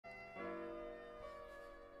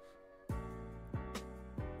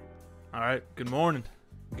right, good morning,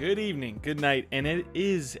 good evening, good night, and it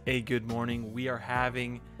is a good morning. We are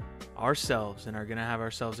having ourselves and are going to have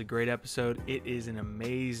ourselves a great episode. It is an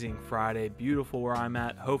amazing Friday, beautiful where I'm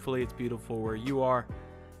at. Hopefully it's beautiful where you are.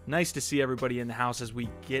 Nice to see everybody in the house as we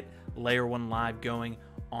get Layer 1 Live going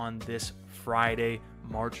on this Friday,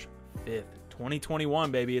 March 5th,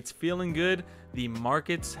 2021, baby. It's feeling good. The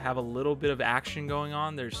markets have a little bit of action going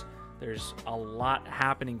on. There's a lot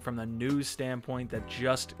happening from the news standpoint that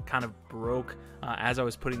just kind of broke as I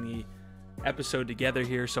was putting the episode together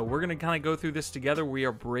here. So we're going to kind of go through this together. We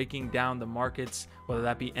are breaking down the markets, whether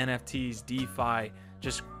that be NFTs, DeFi,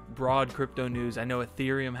 just broad crypto news. I know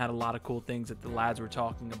Ethereum had a lot of cool things that the lads were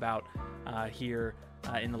talking about here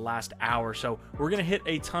in the last hour. So we're going to hit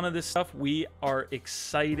a ton of this stuff. We are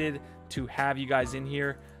excited to have you guys in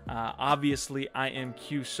here. Obviously, I am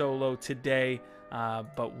Q solo today,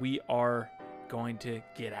 but we are going to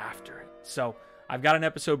get after it. So I've got an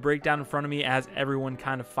episode breakdown in front of me as everyone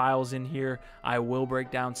kind of files in here. I will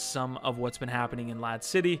break down some of what's been happening in LADZ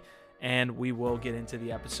City, and we will get into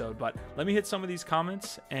the episode. But let me hit some of these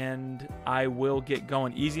comments, and I will get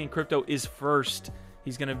going. Easy in Crypto is first.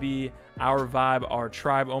 He's going to be our vibe, our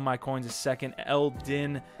tribe. Oh My Coins is second. L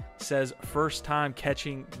Din says, first time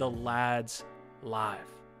catching the lads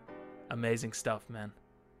live. Amazing stuff, man.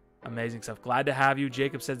 Amazing stuff. Glad to have you.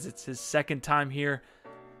 Jacob says it's his second time here.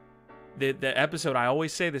 The episode, I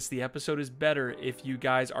always say this, the episode is better if you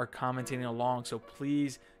guys are commenting along. So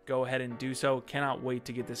please go ahead and do so. Cannot wait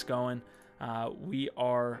to get this going. We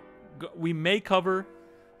may cover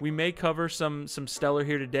some stellar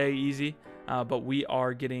here today, easy. But we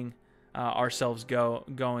are getting ourselves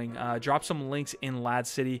going. Drop some links in LADZ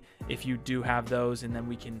City if you do have those, and then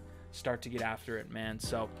we can start to get after it, man.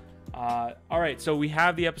 So, all right. So we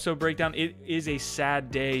have the episode breakdown. It is a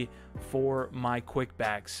sad day for my quick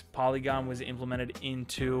bags. Polygon was implemented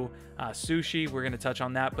into Sushi. We're going to touch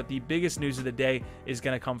on that. But the biggest news of the day is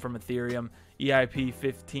going to come from Ethereum.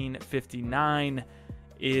 EIP-1559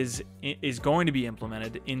 is going to be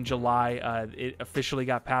implemented in July. It officially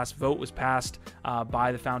got passed. Vote was passed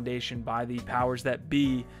by the foundation, by the powers that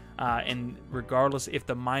be. And regardless if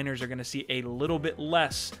the miners are going to see a little bit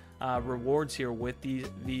less rewards here with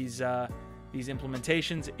these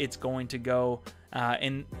implementations, it's going to go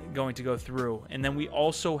through. And then we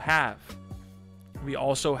also have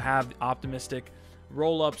optimistic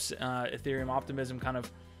roll-ups, Ethereum optimism kind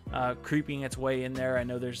of creeping its way in there. I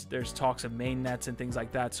know there's talks of main nets and things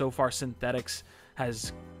like that. So far, Synthetics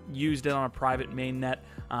has used it on a private main net,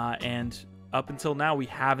 and up until now, we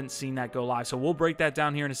haven't seen that go live. So we'll break that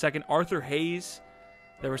down here in a second. Arthur Hayes,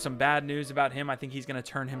 there was some bad news about him. I think he's going to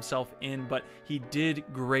turn himself in, but he did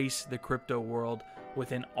grace the crypto world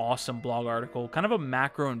with an awesome blog article, kind of a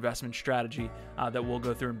macro investment strategy that we'll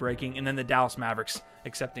go through in breaking. And then the Dallas Mavericks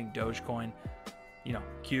accepting Dogecoin. You know,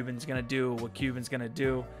 Cuban's going to do what Cuban's going to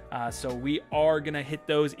do. So we are going to hit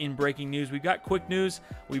those in breaking news. We've got quick news.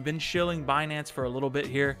 We've been shilling Binance for a little bit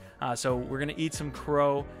here. So we're going to eat some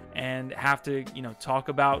crow and have to, talk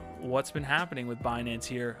about what's been happening with Binance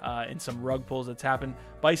here and some rug pulls that's happened.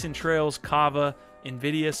 Bison Trails, Kava,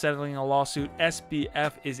 Nvidia settling a lawsuit.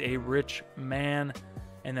 SBF is a rich man.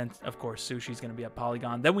 And then, of course, Sushi's going to be at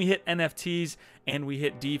Polygon. Then we hit NFTs and we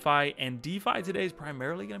hit DeFi. And DeFi today is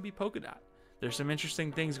primarily going to be Polkadot. There's some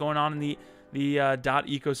interesting things going on in the DOT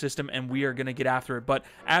ecosystem, and we are going to get after it. But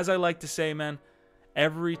as I like to say, man,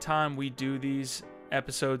 every time we do these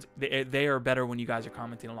episodes, they are better when you guys are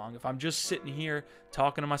commenting along. If I'm just sitting here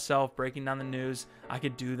talking to myself, breaking down the news, I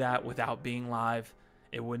could do that without being live.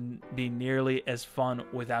 It wouldn't be nearly as fun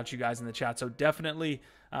without you guys in the chat. So definitely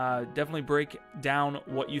break down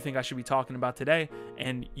what you think I should be talking about today,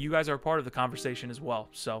 and you guys are a part of the conversation as well.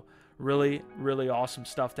 So really, really awesome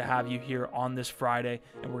stuff to have you here on this Friday,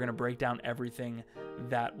 and we're going to break down everything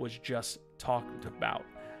that was just talked about.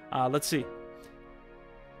 Let's see.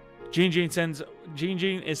 Gene is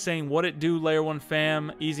saying, what it do, Layer 1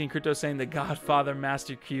 fam? Easy in Crypto saying, the Godfather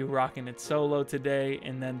Master Q rocking it solo today.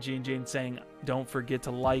 And then Gene saying, don't forget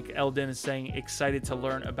to like. Eldon is saying, excited to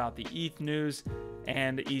learn about the ETH news.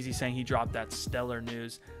 And Easy saying he dropped that stellar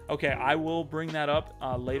news. Okay, I will bring that up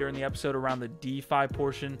later in the episode around the DeFi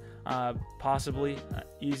portion, possibly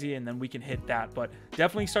Easy, and then we can hit that. But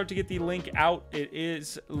definitely start to get the link out. It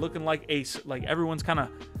is looking like everyone's kind of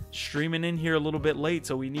streaming in here a little bit late,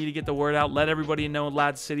 so we need to get the word out. Let everybody know in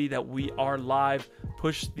LADZ City that we are live.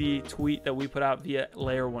 Push the tweet that we put out via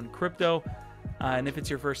Layer 1 Crypto. And if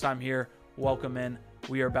it's your first time here, welcome in.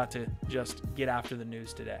 We are about to just get after the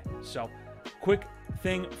news today. So quick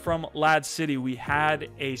thing from LADZ City. We had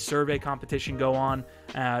a survey competition go on.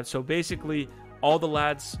 So basically all the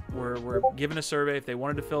lads were given a survey. If they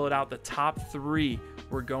wanted to fill it out, the top 3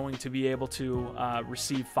 were going to be able to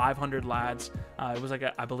receive 500 lads. It was like,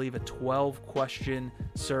 I believe, a 12-question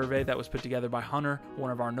survey that was put together by Hunter,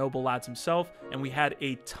 one of our noble lads himself. And we had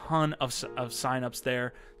a ton of signups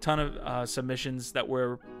there, ton of submissions that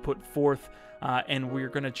were put forth. And we're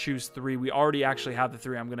going to choose 3. We already actually have the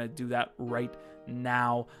 3. I'm going to do that right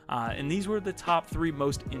now. And these were the top 3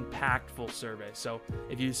 most impactful surveys. So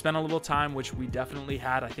if you spent a little time, which we definitely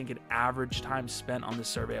had, I think an average time spent on this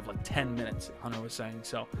survey of like 10 minutes, Hunter was saying.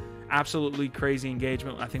 So absolutely crazy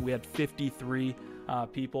engagement. I think we had 53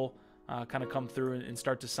 people kind of come through and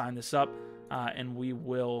start to sign this up. And we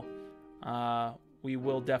will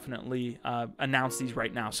definitely announce these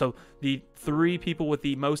right now. So the 3 people with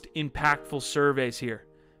the most impactful surveys here: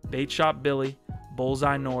 Bait Shop Billy,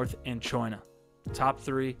 Bullseye North, and Choina. Top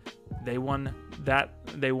 3. They won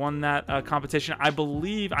that competition. I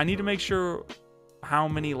believe I need to make sure how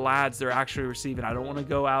many lads they're actually receiving. I don't want to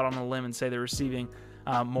go out on a limb and say they're receiving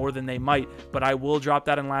more than they might, but I will drop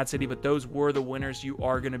that in Lad City. But those were the winners. You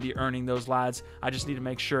are going to be earning those lads. I just need to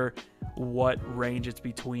make sure what range it's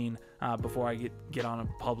between before I get on a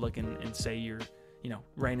public and say you're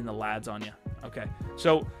raining the lads on you. Okay,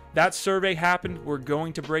 so that survey happened. We're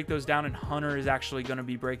going to break those down, and Hunter is actually going to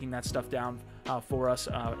be breaking that stuff down for us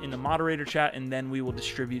in the moderator chat, and then we will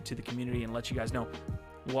distribute to the community and let you guys know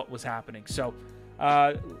what was happening. So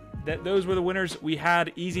those were the winners. We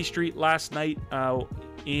had Easy Street last night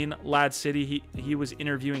in Lad City. He was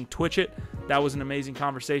interviewing Twitch It. That was an amazing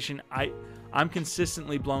conversation. I'm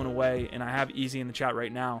consistently blown away, and I have Easy in the chat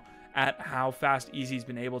right now, at how fast Easy's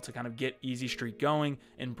been able to kind of get Easy Street going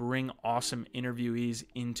and bring awesome interviewees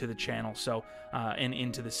into the channel, so and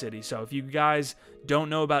into the city. So if you guys don't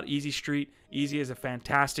know about Easy Street, Easy is a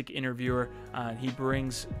fantastic interviewer. He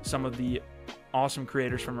brings some of the awesome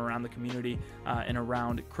creators from around the community and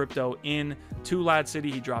around crypto in to Lad City.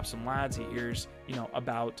 He drops some lads. He hears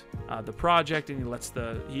about the project, and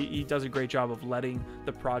he does a great job of letting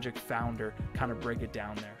the project founder kind of break it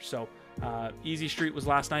down there. So Easy Street was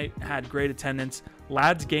last night, had great attendance.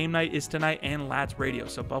 Lads Game Night is tonight, and Lads Radio.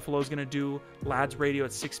 So Buffalo's going to do Lads Radio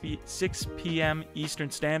at 6 p.m.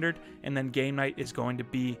 Eastern Standard, and then Game Night is going to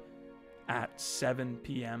be at 7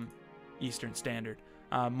 p.m. Eastern Standard.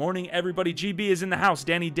 Morning, everybody. GB is in the house.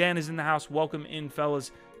 Danny Dan is in the house. Welcome in,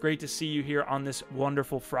 fellas. Great to see you here on this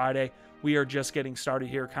wonderful Friday. We are just getting started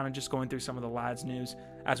here, kind of just going through some of the Lads news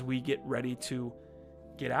as we get ready to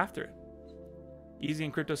get after it. Easy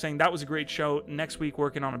and Crypto saying that was a great show. Next week,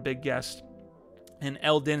 working on a big guest. And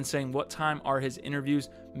Eldin saying, what time are his interviews?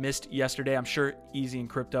 Missed yesterday. I'm sure Easy and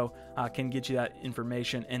Crypto can get you that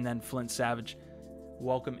information. And then Flint Savage,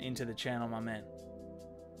 welcome into the channel, my man.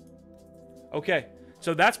 Okay,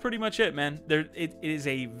 so that's pretty much it, man. It is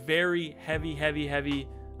a very heavy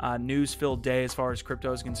news-filled day as far as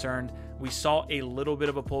crypto is concerned. We saw a little bit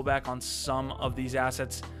of a pullback on some of these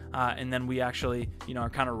assets. And then we actually, are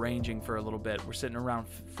kind of ranging for a little bit. We're sitting around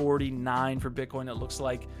 49 for Bitcoin, it looks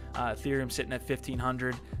like. Ethereum sitting at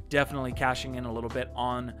 1,500. Definitely cashing in a little bit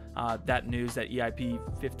on that news that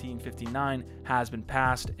EIP-1559 has been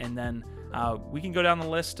passed. And then we can go down the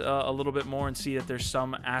list a little bit more and see that there's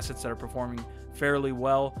some assets that are performing fairly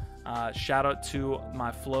well. Shout out to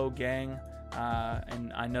my Flow gang.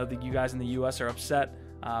 And I know that you guys in the US are upset,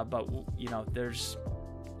 but,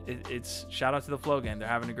 it's shout out to the Flow game. They're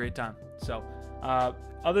having a great time. So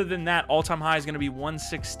other than that, all-time high is going to be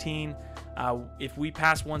 116. If we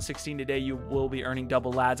pass 116 today, you will be earning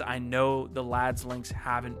double lads. I know the lads links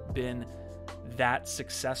haven't been that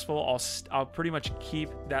successful. I'll pretty much keep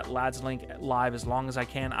that lads link live as long as I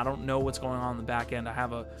can. I don't know what's going on in the back end. I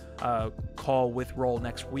have a call with Roll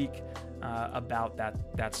next week about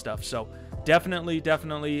that stuff. So definitely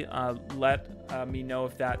let me know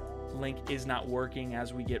if that link is not working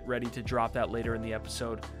as we get ready to drop that later in the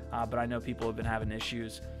episode. But I know people have been having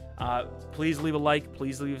issues. Please leave a like.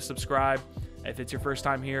 Please leave a subscribe. If it's your first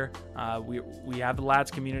time here, we have the Lads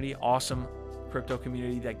community, awesome crypto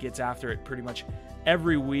community that gets after it pretty much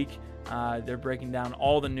every week. They're breaking down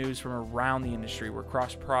all the news from around the industry. We're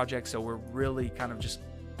cross projects, so we're really kind of just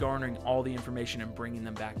garnering all the information and bringing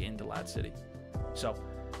them back into Lad City. So,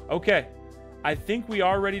 okay. I think we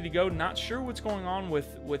are ready to go. Not sure what's going on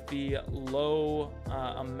with the low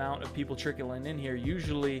amount of people trickling in here.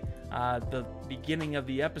 Usually the beginning of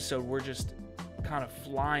the episode, we're just kind of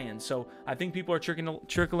flying. So I think people are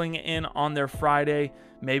trickling in on their Friday,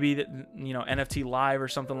 maybe NFT Live or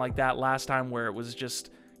something like that last time, where it was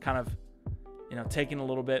just kind of, taking a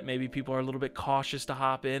little bit. Maybe people are a little bit cautious to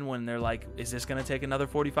hop in when they're like, is this going to take another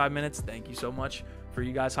 45 minutes? Thank you so much for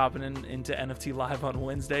you guys hopping into NFT Live on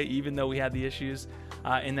Wednesday, even though we had the issues.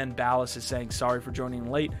 And then Ballas is saying, sorry for joining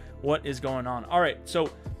late. What is going on? All right, so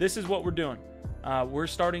this is what we're doing. We're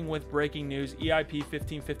starting with breaking news.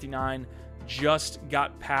 EIP-1559 just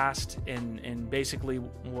got passed and basically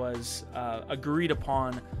was agreed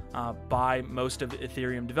upon by most of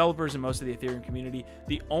Ethereum developers and most of the Ethereum community.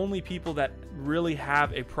 The only people that really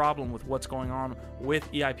have a problem with what's going on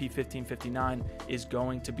with EIP-1559 is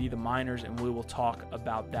going to be the miners, and we will talk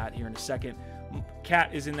about that here in a second. Cat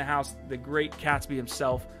is in the house, the great Catsby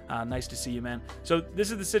himself. Nice to see you, man. So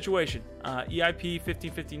this is the situation.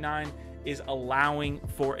 EIP-1559 is allowing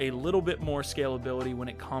for a little bit more scalability when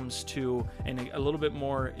it comes to, and a little bit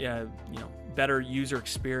more, better user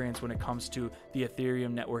experience when it comes to the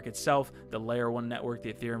Ethereum network itself, the layer 1 network,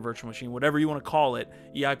 the Ethereum virtual machine, whatever you want to call it.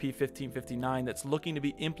 EIP-1559 that's looking to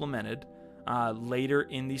be implemented later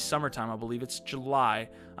in the summertime, I believe it's July,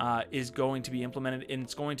 is going to be implemented, and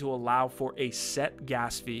it's going to allow for a set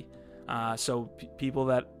gas fee. So people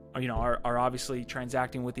that are obviously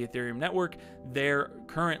transacting with the Ethereum network, they're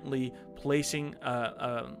currently placing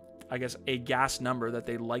a gas number that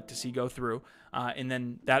they'd like to see go through, and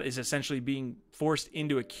then that is essentially being forced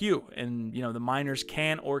into a queue, and the miners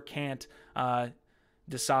can or can't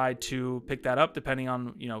decide to pick that up depending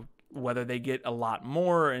on whether they get a lot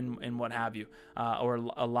more and what have you, or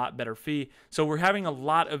a lot better fee. So we're having a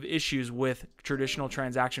lot of issues with traditional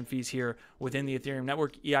transaction fees here within the Ethereum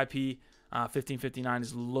network. EIP-1559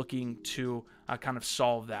 is looking to kind of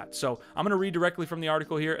solve that. So I'm going to read directly from the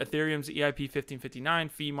article here. Ethereum's EIP-1559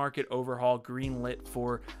 fee market overhaul greenlit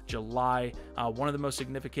for July. One of the most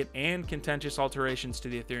significant and contentious alterations to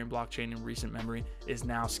the Ethereum blockchain in recent memory is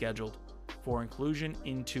now scheduled for inclusion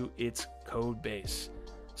into its code base.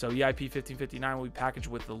 So EIP-1559 will be packaged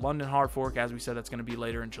with the London hard fork. As we said, that's going to be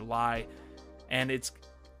later in July. And it's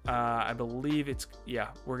I believe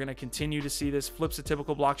we're going to continue to see this. Flips a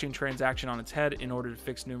typical blockchain transaction on its head in order to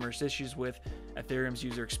fix numerous issues with Ethereum's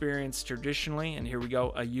user experience. Traditionally, and here we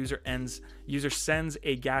go, a user sends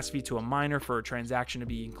a gas fee to a miner for a transaction to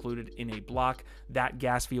be included in a block. That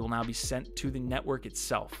gas fee will now be sent to the network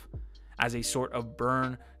itself as a sort of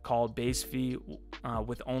burn called base fee,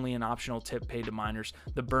 with only an optional tip paid to miners.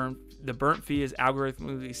 The burnt fee is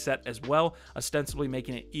algorithmically set as well, ostensibly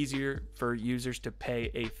making it easier for users to pay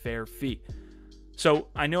a fair fee. So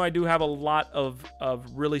I know I do have a lot of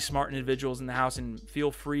really smart individuals in the house, and feel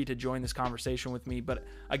free to join this conversation with me. But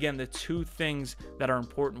again, the two things that are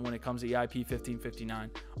important when it comes to EIP-1559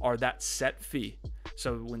 are that set fee.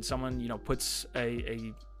 So when someone puts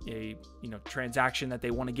a transaction that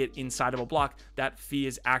they want to get inside of a block, that fee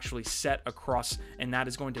is actually set across, and that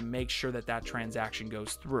is going to make sure that transaction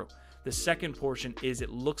goes through. The second portion is, it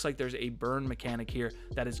looks like there's a burn mechanic here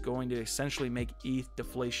that is going to essentially make ETH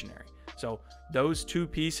deflationary. So those two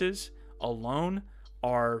pieces alone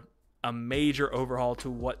are a major overhaul to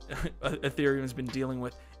what Ethereum has been dealing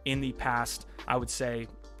with in the past, I would say,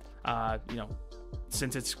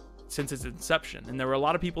 since its inception. And there were a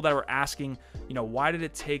lot of people that were asking, why did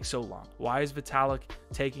it take so long? Why is Vitalik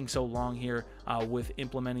taking so long here with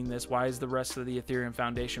implementing this? Why is the rest of the Ethereum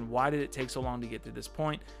Foundation, why did it take so long to get to this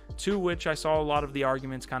point? To which I saw a lot of the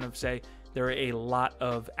arguments kind of say there are a lot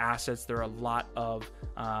of assets, there are a lot of,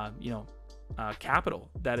 capital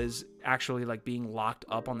that is actually being locked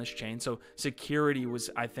up on this chain. So security was,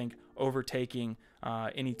 I think, overtaking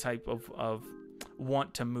any type of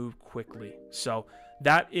want to move quickly. So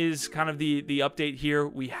that is kind of the update here.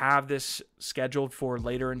 We have this scheduled for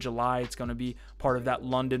later in July. It's going to be part of that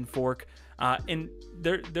London fork. And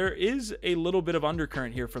there is a little bit of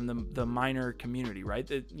undercurrent here from the miner community, right?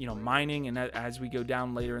 Mining, and as we go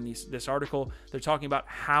down later in this article, they're talking about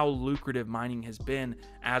how lucrative mining has been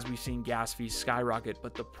as we've seen gas fees skyrocket.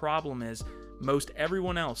 But the problem is, most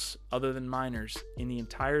everyone else other than miners in the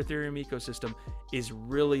entire Ethereum ecosystem is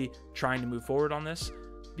really trying to move forward on this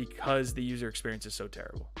because the user experience is so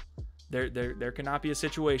terrible. There cannot be a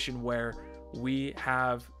situation where we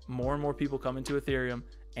have more and more people come into Ethereum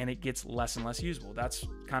and it gets less and less usable. That's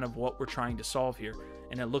kind of what we're trying to solve here.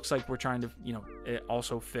 And it looks like we're trying to,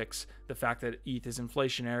 also fix the fact that ETH is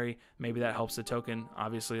inflationary. Maybe that helps the token.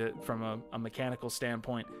 Obviously, from a mechanical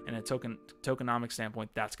standpoint and a tokenomic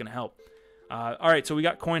standpoint, that's going to help. All right, so we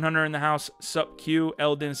got Coin Hunter in the house. Sup Q.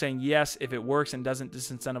 Eldin saying yes if it works and doesn't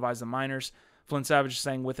disincentivize the miners. Flint Savage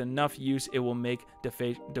saying with enough use, it will make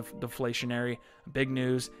deflationary. Big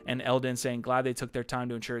news. And Eldin saying glad they took their time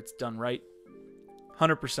to ensure it's done right.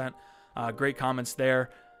 100%. Great comments there.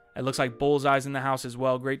 It looks like Bullseye's in the house as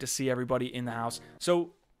well. Great to see everybody in the house.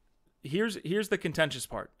 So here's the contentious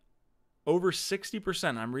part. Over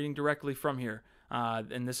 60%, I'm reading directly from here,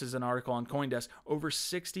 and this is an article on CoinDesk, over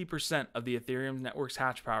 60% of the Ethereum network's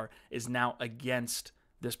hash power is now against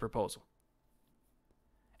this proposal.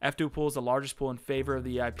 F2 pool is the largest pool in favor of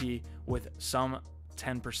the EIP with some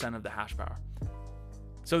 10% of the hash power.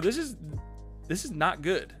 So this is not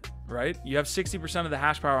good, right? You have 60% of the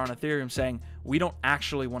hash power on Ethereum saying, we don't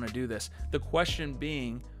actually want to do this. The question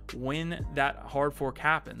being, when that hard fork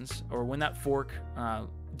happens, or when that fork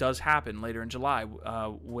does happen later in July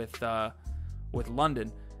with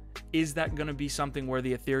London, is that going to be something where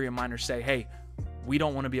the Ethereum miners say, hey, we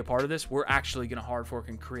don't want to be a part of this, we're actually going to hard fork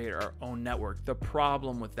and create our own network? The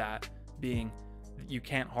problem with that being you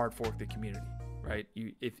can't hard fork the community, right?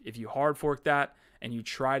 If you hard fork that and you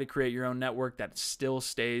try to create your own network that still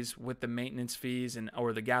stays with the maintenance fees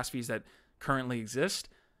or the gas fees that currently exist,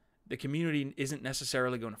 the community isn't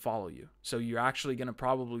necessarily going to follow you. So you're actually going to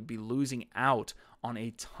probably be losing out on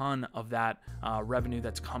a ton of that revenue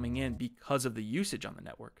that's coming in because of the usage on the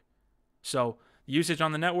network. So usage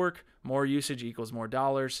on the network, more usage equals more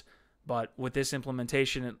dollars. But with this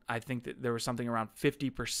implementation, I think that there was something around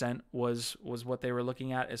 50% was what they were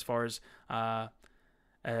looking at as far as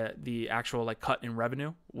the actual like cut in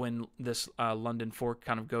revenue when this London fork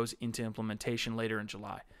kind of goes into implementation later in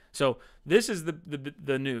July. So this is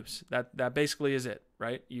the news. That basically is it,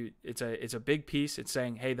 right? It's a big piece. It's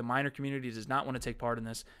saying, hey, the miner community does not want to take part in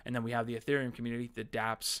this, and then we have the Ethereum community, the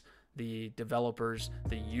dApps, the developers,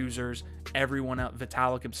 the users, everyone out,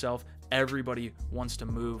 Vitalik himself, everybody wants to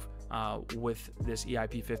move with this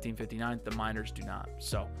EIP-1559. The miners do not.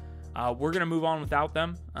 So we're going to move on without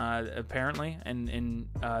them, apparently. And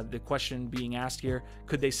the question being asked here,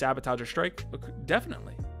 could they sabotage or strike?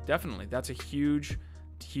 Definitely. That's a huge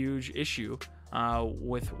issue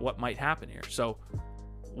with what might happen here. So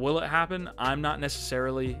will it happen? I'm not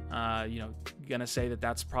necessarily gonna say that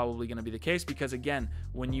that's probably gonna be the case, because again,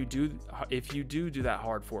 if you do that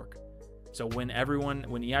hard fork, so when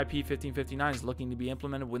EIP-1559 is looking to be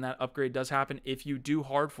implemented, when that upgrade does happen, if you do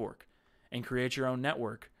hard fork and create your own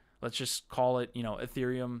network, let's just call it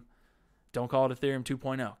Ethereum, don't call it Ethereum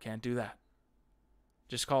 2.0, can't do that,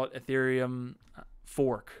 just call it Ethereum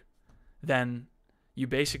fork, then you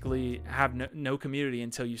basically have no community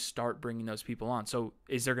until you start bringing those people on. So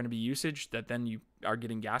is there going to be usage that then you are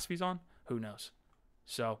getting gas fees on? Who knows?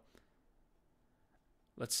 So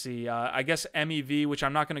let's see. I guess MEV, which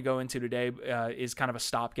I'm not going to go into today, is kind of a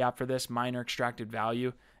stopgap for this. Miner extracted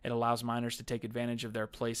value. It allows miners to take advantage of their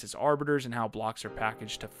place as arbiters and how blocks are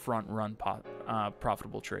packaged to front-run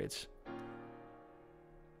profitable trades.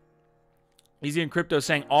 Easy in Crypto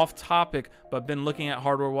saying, off topic, but been looking at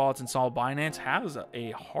hardware wallets and saw Binance has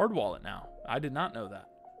a hard wallet now. I did not know that.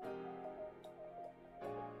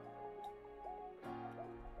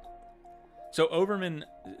 So Overman,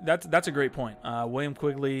 that's a great point. William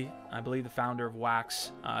Quigley, I believe the founder of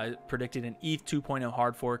Wax, predicted an ETH 2.0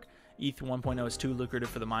 hard fork. ETH 1.0 is too lucrative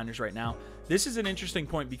for the miners right now. This is an interesting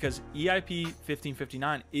point because EIP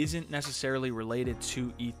 1559 isn't necessarily related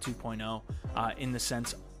to ETH 2.0 in the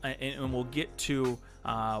sense, and we'll get to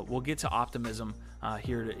optimism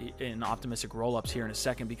here in optimistic rollups here in a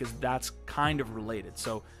second, because that's kind of related.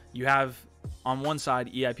 So you have on one side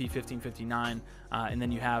EIP 1559, and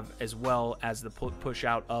then you have as well as the push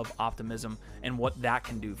out of optimism and what that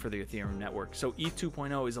can do for the Ethereum network. So ETH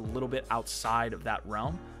 2.0 is a little bit outside of that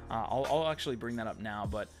realm. I'll actually bring that up now,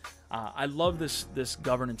 but I love this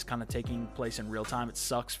governance kind of taking place in real time. It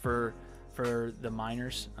sucks for the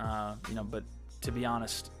miners, but to be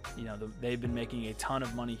honest, they've been making a ton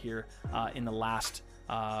of money here in the last,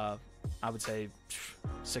 I would say,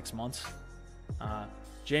 6 months.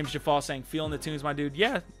 James Jaffa saying, feeling the tunes, my dude.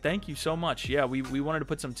 Yeah, thank you so much. Yeah, we wanted to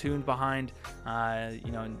put some tune behind,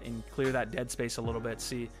 and clear that dead space a little bit,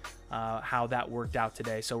 see how that worked out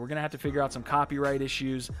today. So we're going to have to figure out some copyright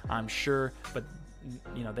issues, I'm sure, but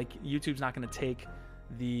YouTube's not going to take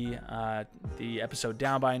the episode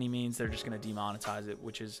down by any means. They're just going to demonetize it,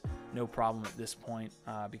 which is no problem at this point,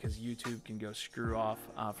 because YouTube can go screw off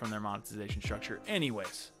from their monetization structure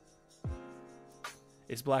anyways.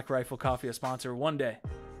 Is Black Rifle Coffee a sponsor? One day.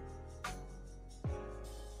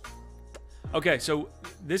 Okay, so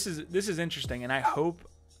this is interesting, and I hope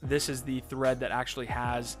this is the thread that actually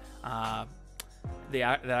has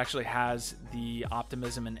the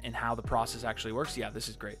optimism and how the process actually works. Yeah, this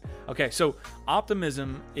is great. Okay, so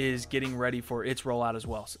Optimism is getting ready for its rollout as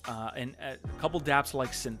well. And a couple dApps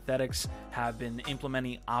like Synthetics have been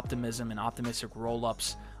implementing Optimism and optimistic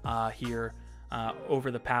rollups here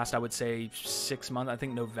over the past, I would say, 6 months. I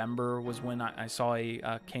think November was when I saw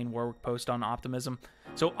a Kane Warwick post on Optimism.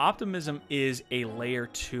 So Optimism is a layer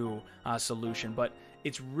 2 solution, but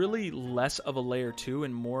it's really less of a layer 2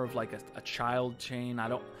 and more of like a child chain. I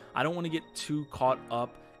don't want to get too caught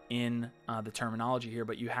up in the terminology here,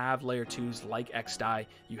 but you have layer 2s like XDAI,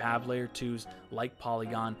 you have layer 2s like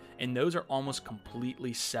Polygon, and those are almost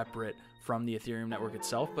completely separate from the Ethereum network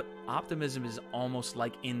itself, but Optimism is almost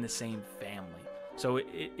like in the same family. So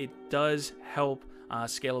it does help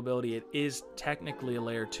scalability. It is technically a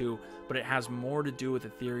layer 2, but it has more to do with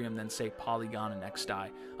Ethereum than say Polygon and XDAI.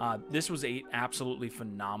 This was absolutely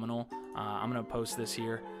phenomenal. I'm going to post this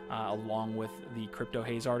here along with the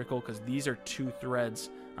CryptoHayes article, because these are 2 threads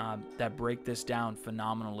that break this down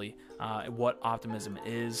phenomenally, what Optimism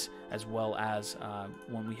is, as well as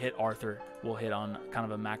when we hit Arthur, we'll hit on kind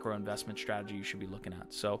of a macro investment strategy you should be looking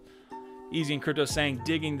at. So Easy in Crypto saying,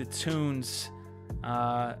 digging the tunes.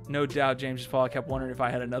 No doubt, James Paul. I kept wondering if I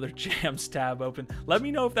had another jams tab open. Let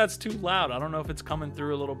me know if that's too loud. I don't know if it's coming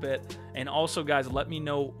through a little bit. And also, guys, let me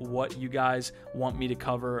know what you guys want me to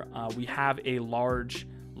cover. We have a large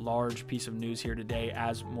piece of news here today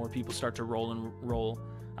as more people start to roll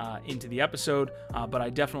into the episode. But I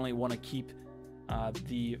definitely want to keep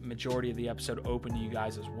the majority of the episode open to you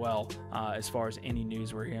guys as well, as far as any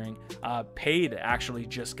news we're hearing. Paid actually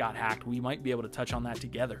just got hacked. We might be able to touch on that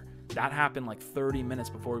together. That happened like 30 minutes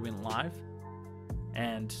before we went live,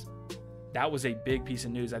 and that was a big piece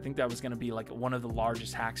of news. I think that was going to be like one of the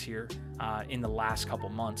largest hacks here in the last couple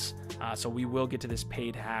months. So we will get to this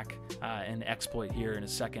paid hack and exploit here in a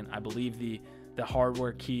second. I believe the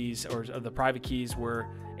hardware keys or the private keys were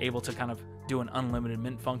able to kind of do an unlimited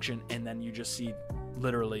mint function, and then you just see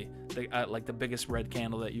literally like the biggest red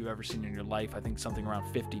candle that you've ever seen in your life. I think something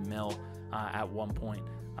around 50 mil at one point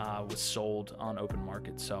was sold on open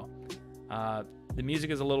market. So the music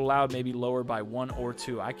is a little loud, maybe lower by 1 or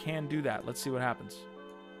 2. I can do that. Let's see what happens.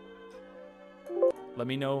 Let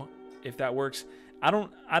me know if that works. I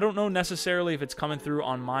don't know necessarily if it's coming through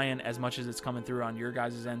on my end as much as it's coming through on your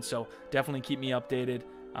guys' end, so definitely keep me updated.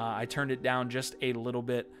 I turned it down just a little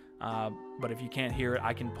bit, but if you can't hear it,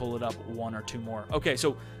 I can pull it up 1 or 2 more. Okay,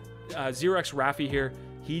 so 0x Rafi here,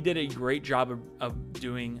 he did a great job of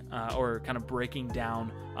doing or kind of breaking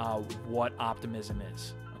down what Optimism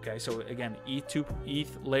is. Okay, so again,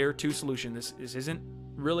 ETH layer 2 solution. This isn't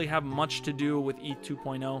really have much to do with ETH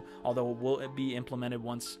 2.0, although it will be implemented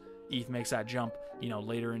once ETH makes that jump, you know,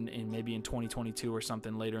 later in maybe in 2022 or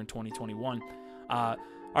something, later in 2021. All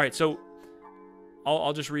right, so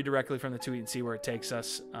I'll just read directly from the tweet and see where it takes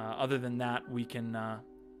us. Other than that, we can.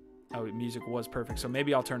 Oh, music was perfect, so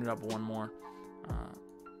maybe I'll turn it up 1 more.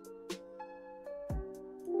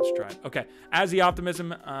 Let's try it. Okay, as the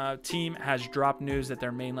Optimism team has dropped news that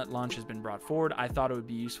their mainnet launch has been brought forward, I thought it would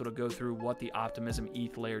be useful to go through what the Optimism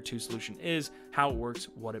ETH Layer 2 solution is, how it works,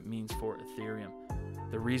 what it means for Ethereum.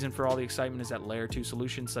 The reason for all the excitement is that Layer 2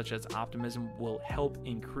 solutions such as Optimism will help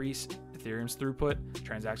increase Ethereum's throughput,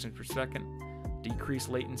 transactions per second, decrease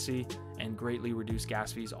latency, and greatly reduce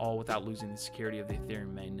gas fees, all without losing the security of the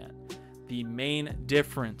Ethereum mainnet. The main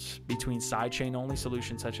difference between sidechain only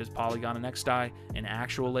solutions such as Polygon and XDAI and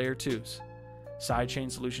actual layer 2s. Sidechain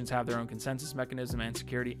solutions have their own consensus mechanism and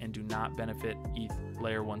security and do not benefit ETH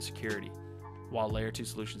layer 1 security, while layer 2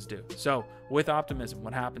 solutions do. So with Optimism,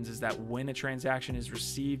 what happens is that when a transaction is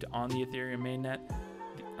received on the Ethereum mainnet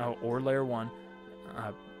or layer 1,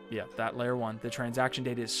 that layer 1, the transaction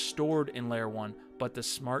data is stored in layer 1, but the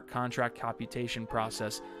smart contract computation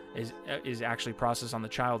process is actually processed on the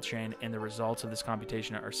child chain, and the results of this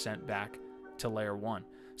computation are sent back to layer 1.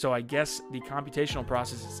 So I guess the computational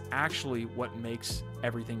process is actually what makes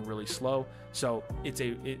everything really slow. So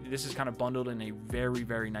this is kind of bundled in a very,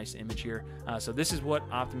 very nice image here. So this is what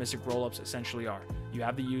optimistic rollups essentially are. You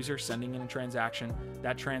have the user sending in a transaction.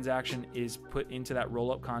 That transaction is put into that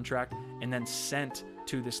rollup contract and then sent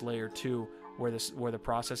to this layer 2 where the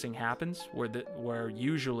processing happens, where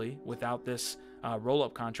usually without this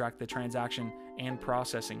rollup contract, the transaction and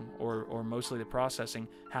processing or mostly the processing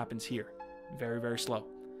happens here. Very, very slow.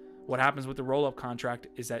 What happens with the rollup contract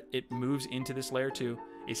is that it moves into this layer 2,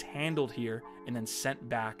 is handled here, and then sent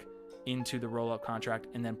back into the rollup contract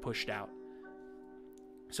and then pushed out.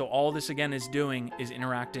 So all this again is doing is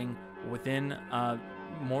interacting within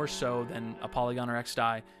more so than a Polygon or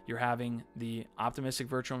XDAI. You're having the optimistic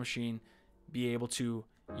virtual machine be able to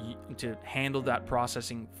handle that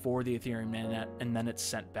processing for the Ethereum mainnet, and then it's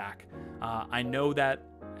sent back. I know that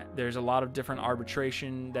there's a lot of different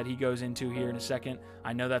arbitration that he goes into here in a second.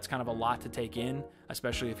 I know that's kind of a lot to take in,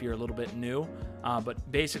 especially if you're a little bit new.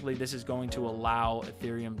 But basically, this is going to allow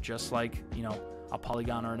Ethereum, just like a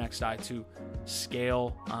Polygon or an XDAI to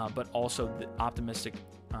scale, but also the optimistic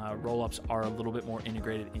rollups are a little bit more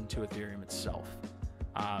integrated into Ethereum itself.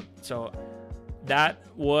 So that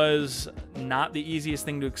was not the easiest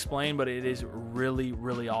thing to explain, but it is really,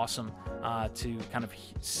 really awesome to kind of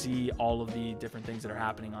see all of the different things that are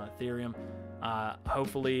happening on Ethereum.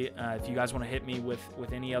 Hopefully, if you guys want to hit me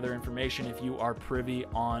with any other information, if you are privy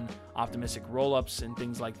on optimistic rollups and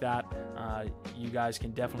things like that, you guys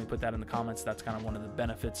can definitely put that in the comments. That's kind of one of the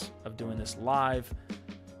benefits of doing this live.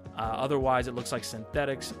 Otherwise, it looks like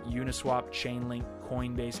Synthetics, Uniswap, Chainlink,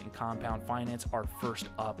 Coinbase, and Compound Finance are first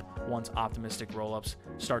up once optimistic rollups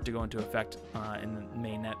start to go into effect and the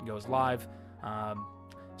mainnet goes live.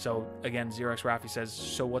 So again, Xerox Raffi says,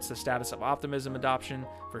 so what's the status of Optimism adoption?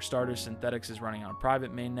 For starters, Synthetics is running on a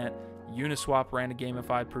private mainnet. Uniswap ran a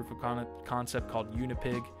gamified proof of concept called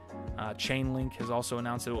Unipig. Chainlink has also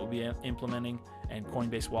announced that it will be implementing, and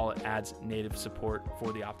Coinbase Wallet adds native support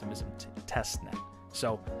for the Optimism testnet.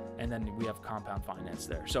 So, and then we have Compound Finance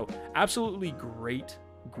there. So absolutely great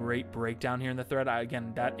breakdown here in the thread.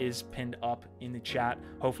 Again, that is pinned up in the chat.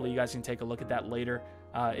 Hopefully you guys can take a look at that later.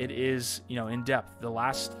 It is, in depth. The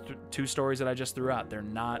last two stories that I just threw out, they're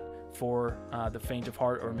not for the faint of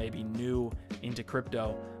heart or maybe new into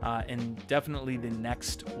crypto. And definitely the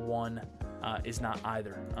next one is not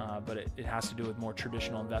either, but it has to do with more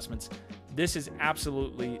traditional investments. This is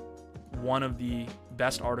absolutely one of the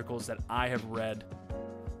best articles that I have read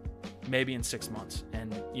maybe in 6 months.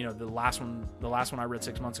 And the last one I read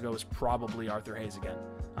 6 months ago was probably Arthur Hayes again.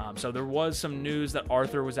 So there was some news that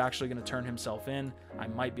Arthur was actually going to turn himself in. I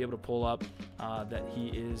might be able to pull up that he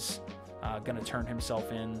is going to turn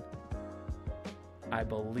himself in, I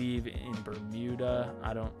believe, in Bermuda.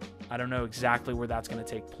 I don't know exactly where that's going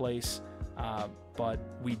to take place, but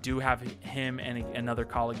we do have him and another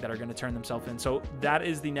colleague that are going to turn themselves in. So that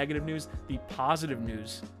is the negative news. The positive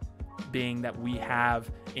news being that we have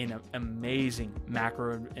an amazing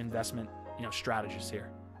macro investment strategist here.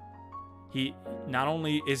 He not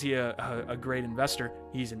only is he a great investor,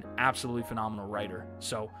 he's an absolutely phenomenal writer.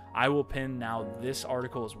 So I will pin now this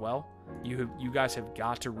article as well. You guys have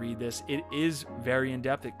got to read this. It is very in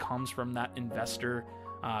depth. It comes from that investor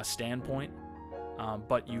standpoint,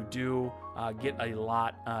 but you do get a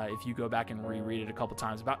lot if you go back and reread it a couple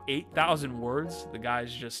times. About 8,000 words. The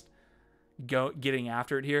guy's just getting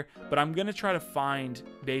after it here. But I'm gonna try to find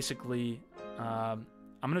basically.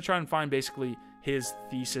 His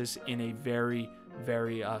thesis in a very,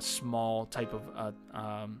 very small type of.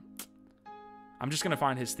 I'm just gonna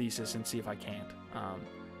find his thesis and see if I can't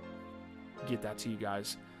get that to you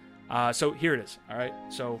guys. So here it is. All right.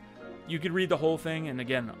 So you could read the whole thing, and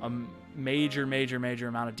again, a major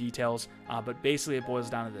amount of details. But basically, it boils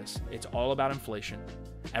down to this: it's all about inflation.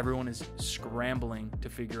 Everyone is scrambling to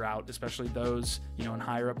figure out, especially those in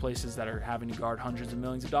higher up places that are having to guard hundreds of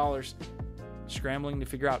millions of dollars, scrambling to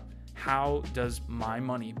figure out, how does my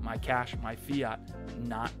money, my cash, my fiat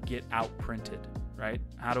not get out printed, right?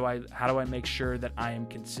 How do I make sure that I am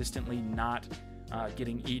consistently not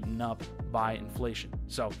getting eaten up by inflation?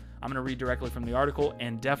 So I'm going to read directly from the article,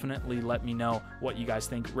 and definitely let me know what you guys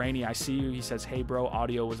think. Rainey, I see you. He says, hey bro,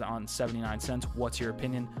 audio was on 79 cents. What's your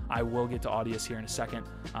opinion? I will get to Audius here in a second.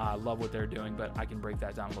 I love what they're doing, but I can break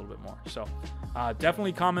that down a little bit more. So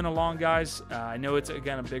definitely comment along, guys. I know it's,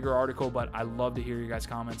 again, a bigger article, but I love to hear your guys'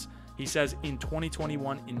 comments. He says, in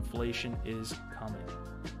 2021, inflation is coming.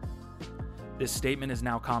 This statement is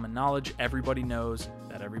now common knowledge. Everybody knows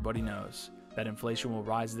that inflation will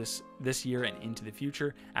rise this year and into the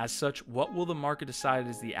future. As such, what will the market decide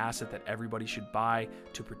is the asset that everybody should buy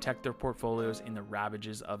to protect their portfolios in the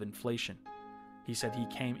ravages of inflation? He said he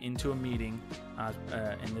came into a meeting,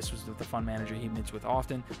 and this was with the fund manager he meets with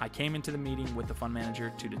often. I came into the meeting with the fund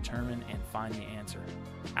manager to determine and find the answer.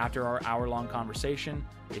 After our hour-long conversation,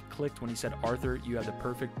 it clicked when he said, Arthur, you have the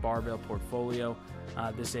perfect barbell portfolio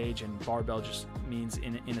this age, and barbell just means,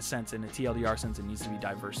 in a sense, in a TLDR sense, it needs to be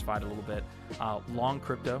diversified a little bit. Long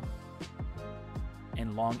crypto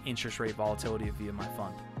and long interest rate volatility via my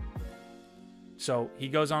fund. So he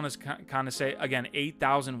goes on to kind of say, again,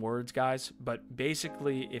 8,000 words, guys, but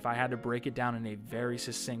basically, if I had to break it down in a very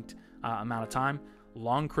succinct amount of time,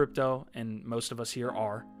 long crypto, and most of us here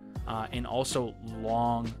are, and also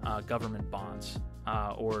long government bonds,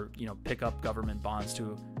 or pick up government bonds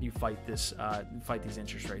to fight these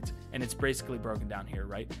interest rates. And it's basically broken down here,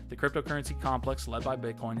 right? The cryptocurrency complex led by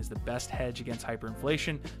Bitcoin is the best hedge against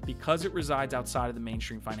hyperinflation because it resides outside of the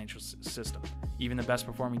mainstream financial system. Even the best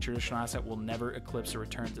performing traditional asset will never eclipse a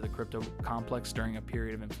return to the crypto complex during a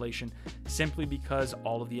period of inflation, simply because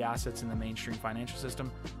all of the assets in the mainstream financial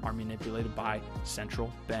system are manipulated by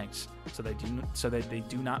central banks, so that they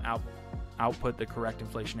do not output the correct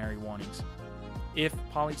inflationary warnings. If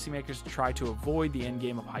policymakers try to avoid the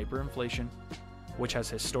endgame of hyperinflation, which has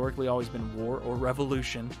historically always been war or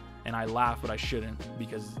revolution, and I laugh, but I shouldn't,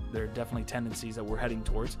 because there are definitely tendencies that we're heading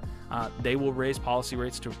towards, they will raise policy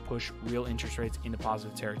rates to push real interest rates into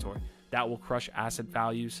positive territory. That will crush asset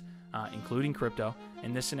values, including crypto.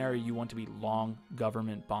 In this scenario, you want to be long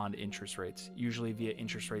government bond interest rates, usually via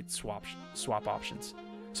interest rate swap options.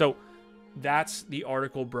 So that's the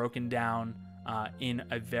article broken down in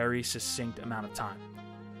a very succinct amount of time.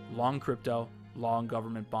 Long crypto, long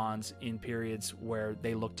government bonds in periods where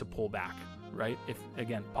they look to pull back, right? If,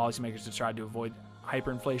 again, policymakers decide to avoid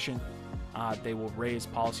hyperinflation, they will raise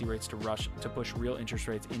policy rates to push real interest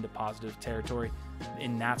rates into positive territory.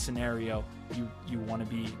 In that scenario, you want to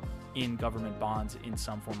be in government bonds in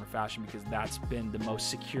some form or fashion, because that's been the most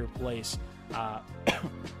secure place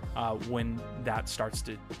when that starts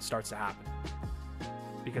to happen.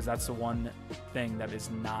 Because that's the one thing that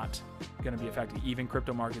is not going to be affected. Even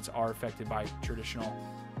crypto markets are affected by traditional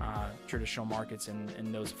markets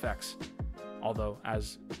and those effects. Although,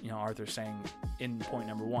 as Arthur's saying in point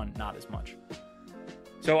number 1, not as much.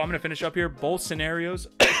 So I'm going to finish up here. Both scenarios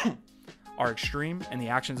are extreme, and the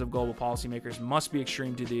actions of global policymakers must be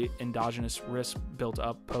extreme to the endogenous risk built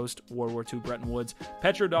up post-World War II Bretton Woods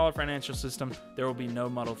petrodollar financial system. There will be no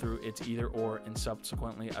muddle through. It's either or, and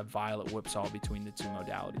subsequently a violent whipsaw between the two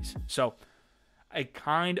modalities. So a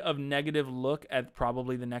kind of negative look at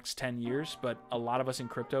probably the next 10 years, but a lot of us in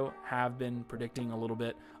crypto have been predicting a little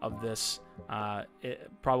bit of this.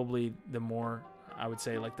 Probably the more, I would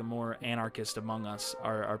say, like the more anarchist among us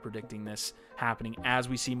are predicting this happening as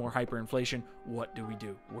we see more hyperinflation. What do we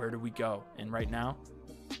do? Where do we go? And right now,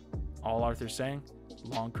 all Arthur's saying,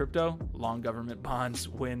 long crypto, long government bonds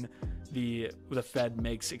when the Fed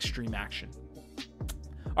makes extreme action.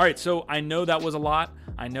 All right, so I know that was a lot.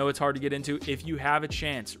 I know it's hard to get into. If you have a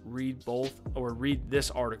chance, read both, or read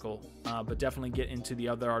this article, but definitely get into the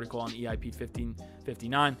other article on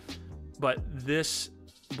EIP-1559. But this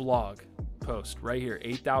blog post right here,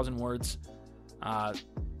 8,000 words,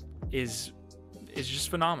 is just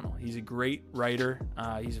phenomenal. He's a great writer.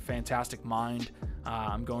 He's a fantastic mind.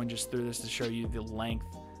 I'm going just through this to show you the length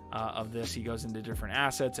of this. He goes into different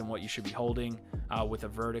assets and what you should be holding with a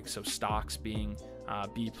verdict. So stocks being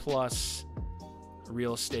B+,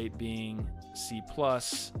 real estate being C+,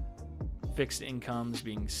 fixed incomes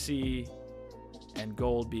being C, and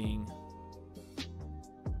gold being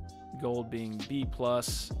B+,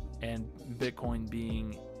 and Bitcoin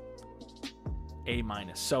being A-.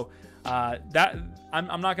 So that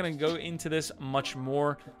I'm not going to go into this much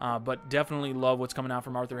more, but definitely love what's coming out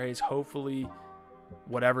from Arthur Hayes. Hopefully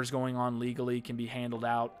whatever's going on legally can be handled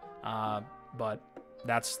out, but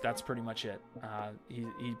that's pretty much it.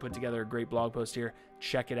 He put together a great blog post here.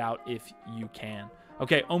 Check it out if you can.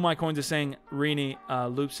 Okay, Oh My Coins is saying, Rini,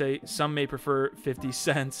 Loop say, some may prefer 50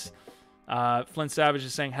 cents. Flint Savage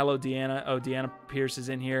is saying, hello, Deanna. Oh, Deanna Pierce is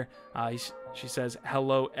in here. She says,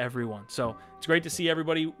 hello, everyone. So it's great to see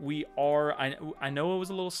everybody. I know it was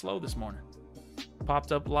a little slow this morning.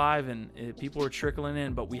 Popped up live and people were trickling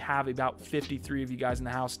in, but we have about 53 of you guys in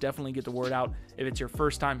the house. Definitely get the word out. If it's your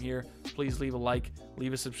first time here, please leave a like,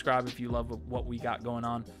 leave a subscribe if you love what we got going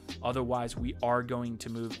on. Otherwise, we are going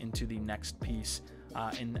to move into the next piece,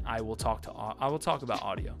 and I will talk about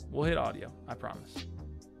audio. We'll hit audio, I promise.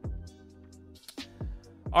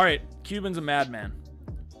 All right, Cuban's a madman.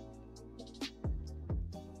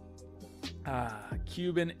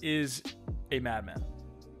 Cuban is a madman.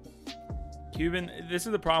 Cuban, this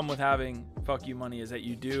is the problem with having fuck you money, is that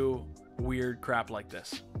you do weird crap like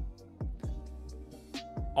this.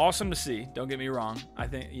 Awesome to see, don't get me wrong. I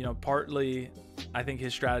think, partly I think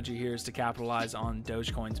his strategy here is to capitalize on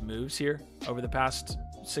Dogecoin's moves here over the past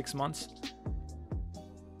 6 months.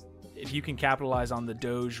 If you can capitalize on the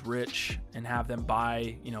Doge rich and have them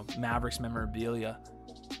buy, Mavericks memorabilia,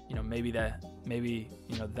 maybe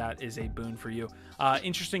that is a boon for you.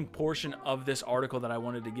 Interesting portion of this article that I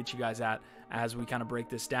wanted to get you guys at as we kind of break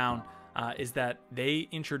this down is that they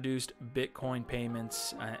introduced Bitcoin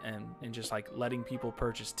payments and just like letting people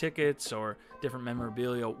purchase tickets or different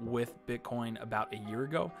memorabilia with Bitcoin about a year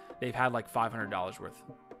ago. They've had like $500 worth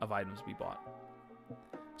of items be bought.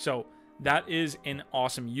 So that is an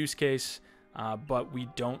awesome use case, but we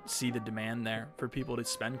don't see the demand there for people to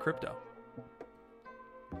spend crypto.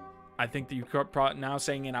 I think that you now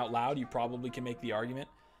saying it out loud, you probably can make the argument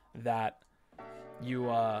that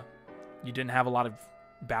you you didn't have a lot of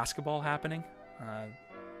basketball happening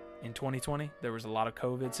in 2020. There was a lot of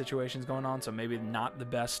COVID situations going on, so maybe not the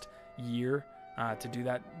best year to do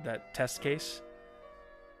that test case.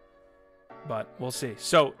 But we'll see.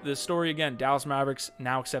 So the story again, Dallas Mavericks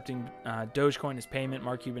now accepting Dogecoin as payment.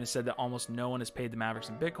 Mark Cuban has said that almost no one has paid the Mavericks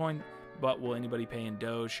in Bitcoin, but will anybody pay in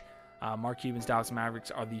Doge? Mark Cuban's Dallas Mavericks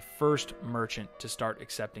are the first merchant to start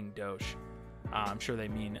accepting Doge. I'm sure they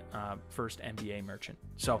mean first NBA merchant.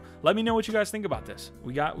 So let me know what you guys think about this.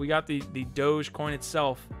 We got the Dogecoin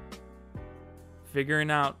itself, figuring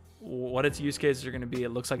out what its use cases are going to be. It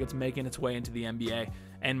looks like it's making its way into the NBA.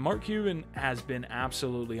 And Mark Cuban has been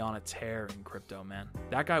absolutely on a tear in crypto, man.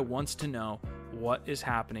 That guy wants to know what is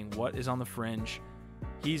happening, what is on the fringe.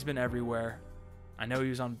 He's been everywhere. I know he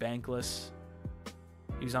was on Bankless.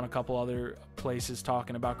 He was on a couple other places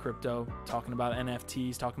talking about crypto, talking about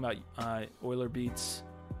NFTs, talking about Euler Beats.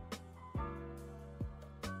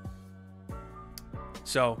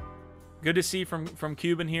 So good to see from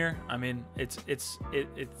Cuban here. I mean, it's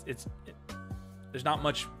there's not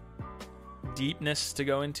much deepness to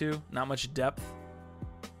go into, not much depth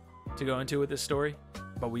to go into with this story,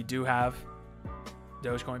 but we do have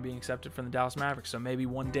Dogecoin being accepted from the Dallas Mavericks. So maybe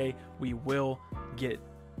one day we will get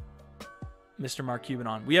Mr. Mark Cuban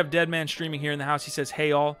on. We have Deadman streaming here in the house. He says,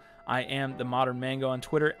 "Hey all, I am the Modern Mango on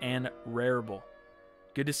Twitter and Rareable.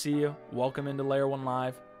 Good to see you. Welcome into Layer 1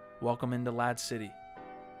 Live. Welcome into LADZ City.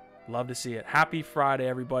 Love to see it. Happy Friday,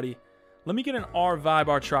 everybody. Let me get an R Vibe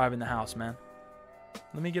R Tribe in the house, man.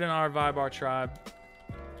 Let me get an R Vibe R Tribe.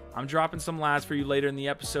 I'm dropping some LADZ for you later in the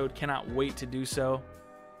episode. Cannot wait to do so.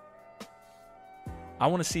 I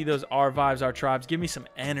want to see those R Vibes, R Tribes. Give me some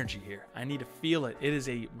energy here. I need to feel it. It is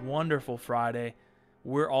a wonderful Friday.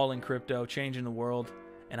 We're all in crypto, changing the world,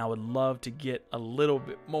 and I would love to get a little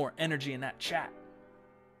bit more energy in that chat.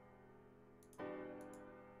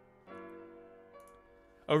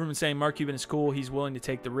 Overman saying Mark Cuban is cool. He's willing to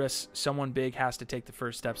take the risks. Someone big has to take the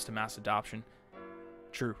first steps to mass adoption.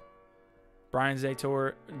 True. Brian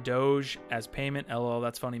Zator, Doge as payment. LOL,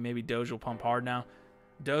 that's funny. Maybe Doge will pump hard now.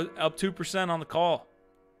 Doge up 2% on the call.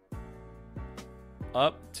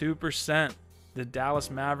 Up 2%. The Dallas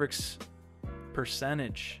Mavericks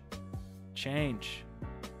percentage change.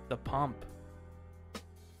 The pump.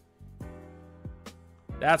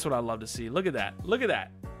 That's what I love to see. Look at that. Look at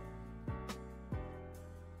that.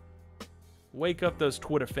 Wake up those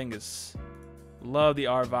Twitter fingers. Love the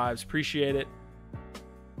R vibes. Appreciate it.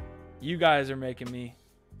 You guys are making me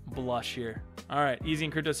blush here. All right. Easy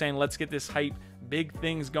and Crypto saying, let's get this hype. Big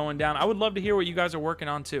things going down. I would love to hear what you guys are working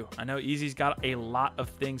on too. I know Easy's got a lot of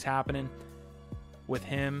things happening with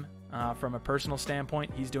him from a personal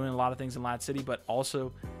standpoint. He's doing a lot of things in LADZ City, but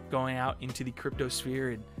also going out into the crypto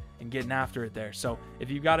sphere and getting after it there. So if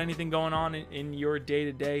you've got anything going on in your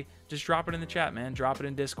day-to-day, just drop it in the chat, man. Drop it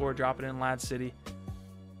in Discord. Drop it in LADZ City.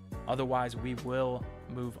 Otherwise, we will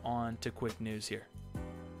move on to quick news here.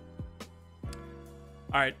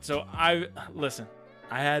 All right, so I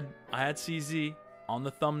had CZ on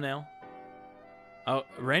the thumbnail. Oh,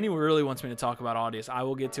 Randy really wants me to talk about Audius. I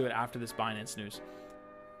will get to it after this Binance news.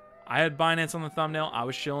 I had Binance on the thumbnail. I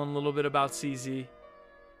was shilling a little bit about CZ.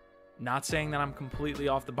 Not saying that I'm completely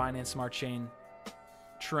off the Binance Smart Chain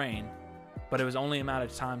train, but it was only a matter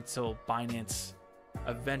of time until Binance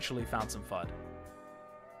eventually found some FUD.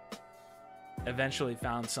 Eventually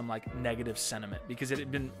found some like negative sentiment, because it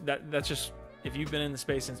had been that's just, if you've been in the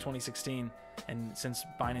space since 2016 and since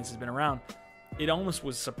Binance has been around, it almost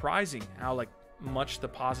was surprising how like much the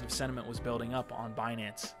positive sentiment was building up on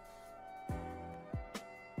Binance.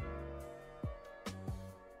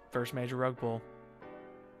 First major rug pull.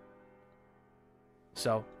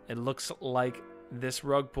 So it looks like this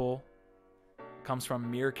rug pull comes from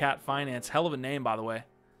Meerkat Finance. Hell of a name, by the way.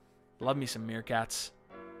 Love me some Meerkats.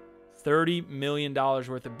 $30 million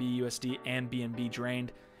worth of BUSD and BNB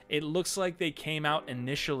drained. It looks like they came out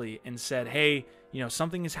initially and said, hey,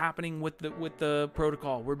 something is happening with the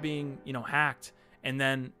protocol. We're being, hacked. And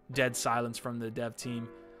then dead silence from the dev team.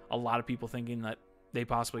 A lot of people thinking that they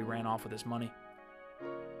possibly ran off with this money.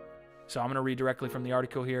 So I'm going to read directly from the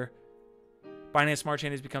article here. Binance Smart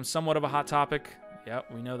Chain has become somewhat of a hot topic.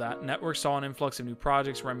 Yep, we know that. Network saw an influx of new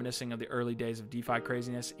projects reminiscing of the early days of DeFi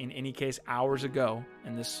craziness. In any case, hours ago,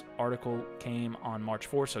 and this article came on March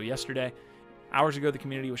 4th, so yesterday, hours ago, the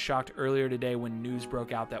community was shocked earlier today when news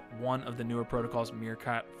broke out that one of the newer protocols,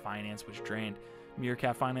 Meerkat Finance, was drained.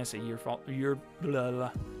 Meerkat Finance, a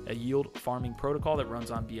yield farming protocol that runs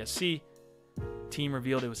on BSC. Team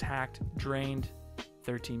revealed it was hacked, drained,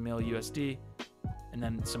 13 mil USD, and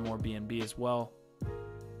then some more BNB as well,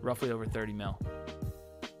 roughly over 30 mil.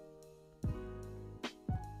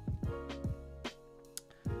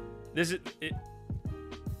 This is it.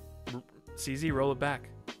 CZ, roll it back.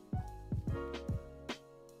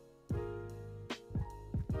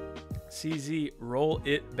 CZ, roll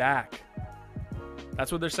it back.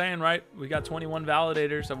 That's what they're saying, right? We got 21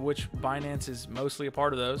 validators, of which Binance is mostly a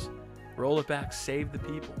part of those. Roll it back, save the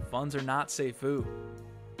people. Funds are not safe food.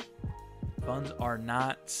 Funds are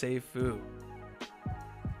not safe food.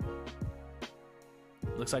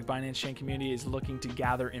 Looks like Binance Chain Community is looking to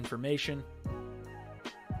gather information.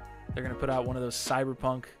 They're going to put out one of those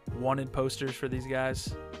cyberpunk wanted posters for these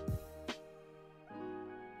guys.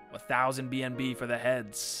 1,000 BNB for the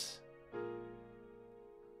heads.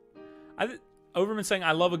 Overman saying,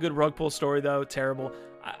 I love a good rug pull story, though. Terrible.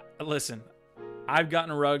 Listen, I've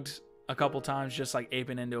gotten rugged a couple times just like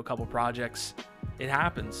aping into a couple projects. It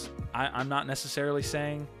happens. I'm not necessarily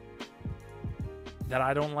saying that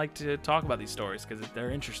I don't like to talk about these stories because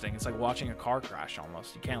they're interesting. It's like watching a car crash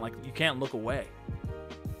almost. You can't look away.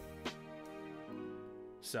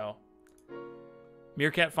 So,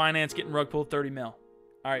 Meerkat Finance getting rug pulled 30 mil.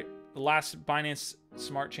 All right, the last Binance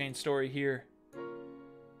Smart Chain story here.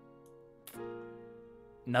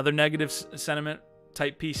 Another negative sentiment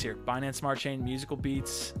type piece here. Binance Smart Chain musical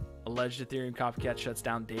beats. Alleged Ethereum copycat shuts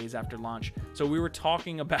down days after launch. So we were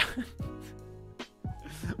talking about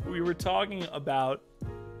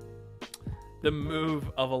the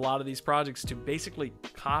move of a lot of these projects to basically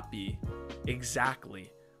copy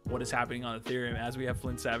exactly what is happening on Ethereum, as we have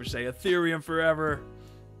Flint Savage say, Ethereum forever.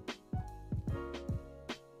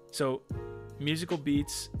 So musical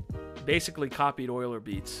beats basically copied Euler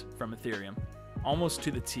beats from Ethereum, almost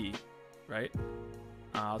to the T, right?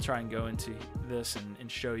 I'll try and go into this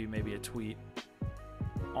and show you maybe a tweet.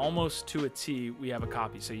 Almost to a T, we have a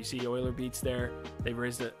copy. So you see Euler beats there. They've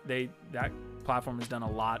raised it. That platform has done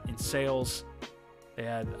a lot in sales. They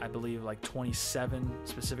had, I believe, like 27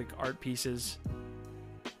 specific art pieces.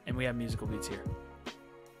 And we have musical beats here.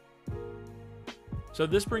 So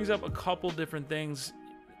this brings up a couple different things.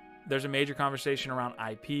 There's a major conversation around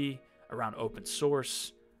IP, around open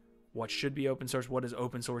source. What should be open source? What does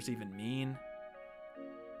open source even mean?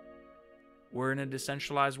 We're in a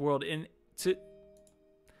decentralized world.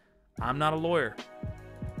 I'm not a lawyer,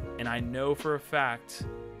 and I know for a fact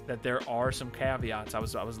that there are some caveats. I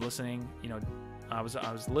was listening, I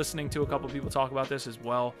was listening to a couple people talk about this as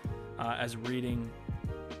well as reading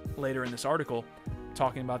later in this article,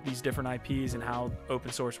 talking about these different IPs and how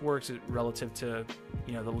open source works relative to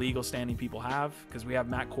the legal standing people have. Because we have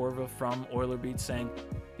Matt Corva from Euler Beats saying,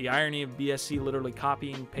 the irony of BSC literally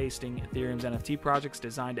copying and pasting Ethereum's NFT projects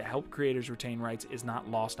designed to help creators retain rights is not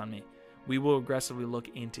lost on me. We will aggressively look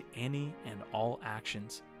into any and all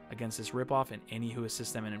actions against this ripoff and any who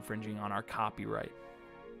assist them in infringing on our copyright.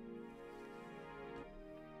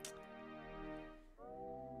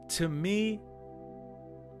 To me,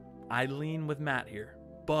 I lean with Matt here,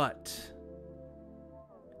 but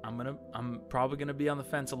I'm probably gonna be on the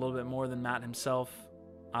fence a little bit more than Matt himself.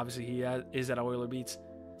 Obviously, he is at Euler Beats.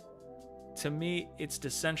 To me, it's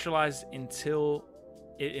decentralized until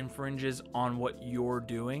it infringes on what you're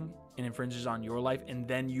doing and infringes on your life, and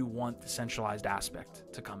then you want the centralized aspect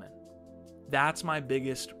to come in. That's my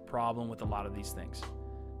biggest problem with a lot of these things.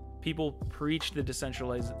 People preach the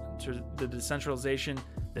decentralization,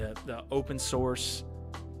 the open source,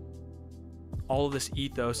 all of this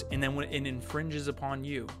ethos, and then when it infringes upon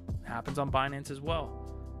you, it happens on Binance as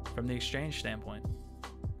well, from the exchange standpoint.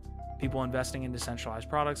 People investing in decentralized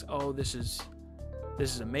products. Oh, this is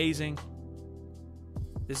amazing.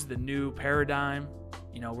 This is the new paradigm.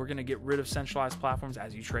 We're going to get rid of centralized platforms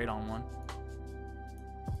as you trade on one.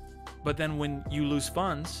 But then when you lose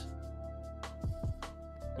funds,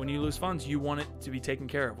 you want it to be taken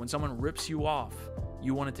care of. When someone rips you off,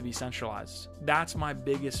 you want it to be centralized. That's my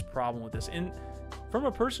biggest problem with this. And from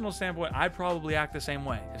a personal standpoint, I'd probably act the same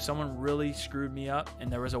way. If someone really screwed me up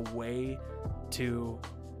and there was a way to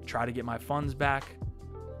try to get my funds back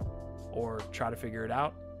or try to figure it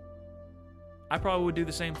out, I probably would do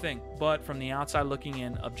the same thing. But from the outside looking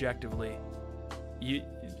in objectively,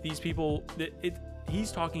 these people,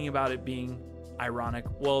 he's talking about it being ironic.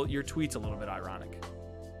 Well, your tweet's a little bit ironic.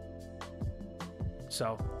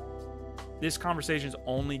 So this conversation is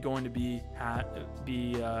only going to be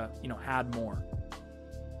had more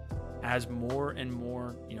as more and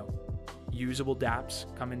more usable dApps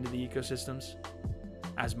come into the ecosystems,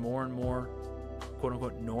 as more and more quote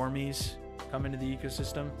unquote normies come into the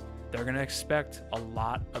ecosystem. They're going to expect a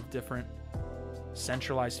lot of different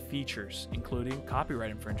centralized features, including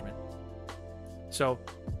copyright infringement. So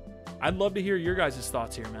I'd love to hear your guys'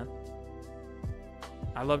 thoughts here, man.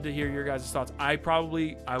 I'd love to hear your guys' thoughts. I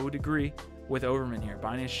would agree with Overman here.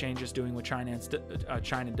 Binance Exchange is doing what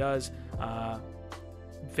China does.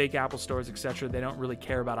 Fake Apple stores, etc. They don't really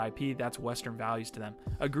care about IP. That's Western values to them.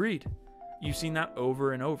 Agreed. You've seen that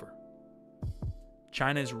over and over.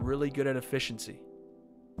 China is really good at efficiency,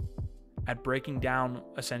 at breaking down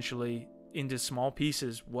essentially into small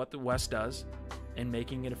pieces what the West does and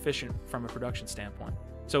making it efficient from a production standpoint.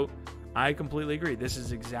 So I completely agree. This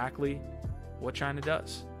is exactly what China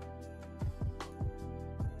does.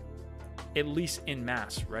 At least in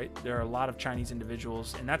mass, right? There are a lot of Chinese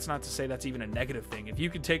individuals, and that's not to say that's even a negative thing. If you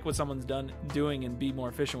could take what someone's doing and be more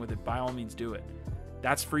efficient with it, by all means do it.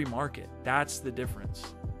 That's free market. That's the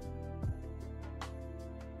difference.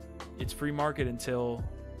 It's free market until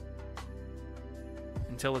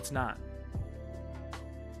it's not,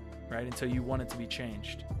 right? Until you want it to be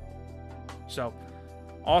changed. So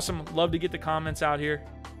awesome. Love to get the comments out here.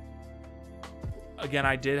 Again,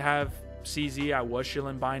 I did have CZ. I was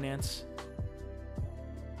shilling Binance.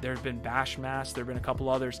 There's been Bashmass. There have been a couple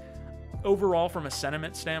others. Overall, from a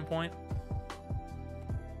sentiment standpoint,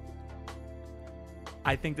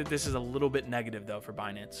 I think that this is a little bit negative, though, for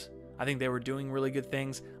Binance. I think they were doing really good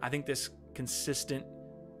things. I think this consistent...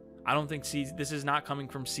 I don't think this is not coming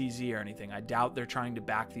from CZ or anything. I doubt they're trying to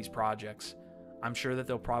back these projects. I'm sure that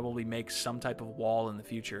they'll probably make some type of wall in the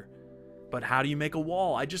future. But how do you make a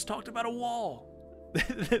wall? I just talked about a wall.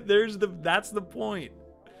 That's the point.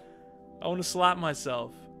 I want to slap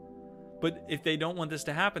myself. But if they don't want this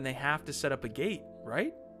to happen, they have to set up a gate,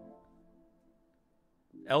 right?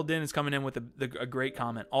 Eldin is coming in with a great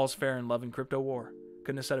comment. All's fair in love and crypto war.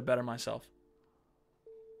 Couldn't have said it better myself.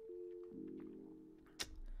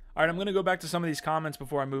 All right, I'm going to go back to some of these comments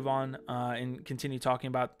before I move on and continue talking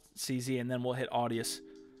about CZ, and then we'll hit Audius.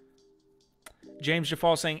 James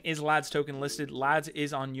Jafal saying, is LADZ token listed? LADZ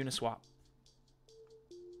is on Uniswap.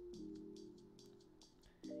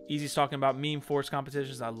 Easy's talking about meme force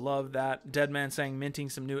competitions. I love that. Deadman saying, minting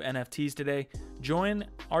some new NFTs today. Join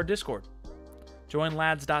our Discord. Join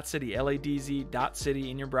LADZ.city,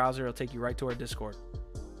 LADZ.city in your browser. It'll take you right to our Discord.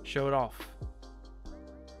 Show it off.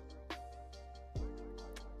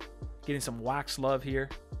 Getting some wax love here.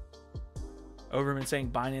 Overman saying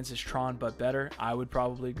Binance is Tron but better. I would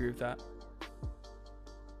probably agree with that.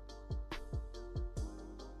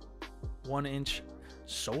 1 inch,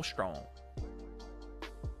 so strong.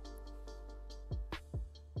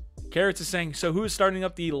 Carrots is saying, so who is starting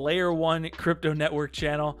up the Layer 1 crypto network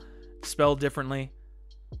channel spelled differently?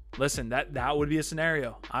 Listen, that would be a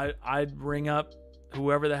scenario. I'd ring up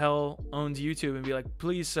whoever the hell owns YouTube and be like,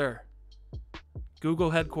 please, sir,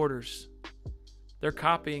 Google headquarters. They're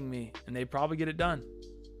copying me, and they probably get it done.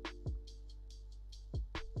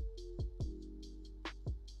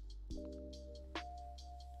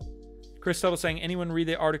 Chris Tuttle saying, anyone read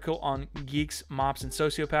the article on geeks, mops, and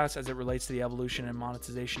sociopaths as it relates to the evolution and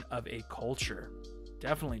monetization of a culture?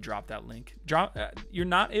 Definitely drop that link. You're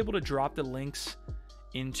not able to drop the links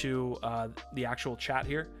into the actual chat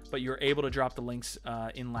here, but you're able to drop the links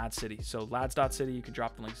in LADZ City. So LADZ.city, you can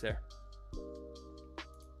drop the links there.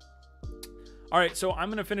 All right, so I'm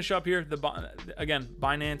going to finish up here. Again,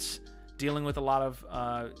 Binance dealing with a lot of,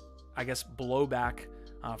 I guess, blowback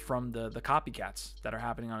from the copycats that are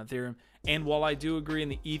happening on Ethereum. And while I do agree in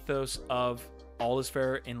the ethos of all is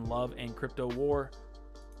fair in love and crypto war,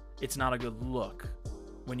 it's not a good look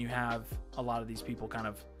when you have a lot of these people kind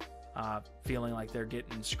of feeling like they're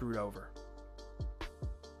getting screwed over.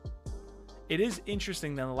 It is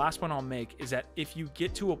interesting, then, the last point I'll make is that if you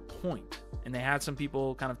get to a point, and they had some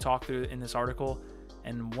people kind of talk through in this article,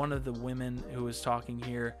 and one of the women who was talking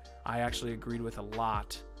here, I actually agreed with a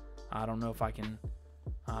lot. I don't know if I can,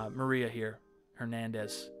 Maria here,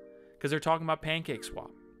 Hernandez, because they're talking about Pancake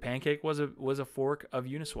Swap. Pancake was a fork of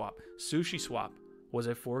Uniswap. Sushi Swap was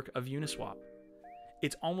a fork of Uniswap.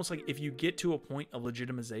 It's almost like if you get to a point of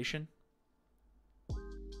legitimization,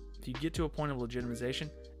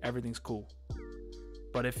 everything's cool.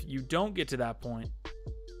 But if you don't get to that point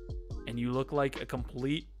and you look like a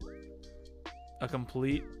complete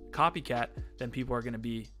copycat, then people are going to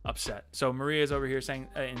be upset. So Maria's over here saying,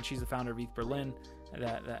 and she's the founder of ETH Berlin,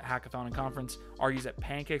 that hackathon and conference, argues that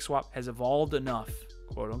PancakeSwap has evolved enough,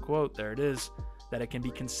 quote unquote, there it is, that it can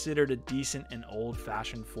be considered a decent and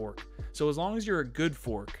old-fashioned fork. So as long as you're a good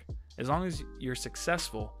fork, as long as you're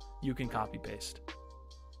successful, you can copy paste.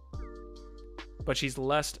 But she's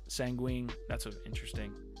less sanguine, that's an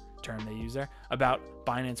interesting term they use there, about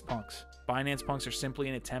Binance punks. Binance punks are simply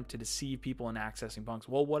an attempt to deceive people in accessing punks.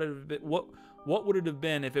 Well, what would it have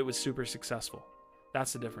been if it was super successful?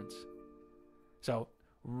 That's the difference. So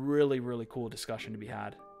really, really cool discussion to be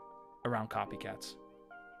had around copycats.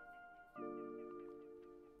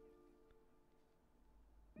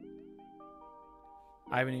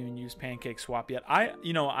 I haven't even used Pancake Swap yet.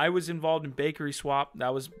 I was involved in Bakery Swap.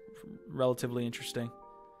 That was relatively interesting.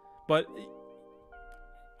 But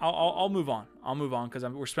I'll move on. I'll move on because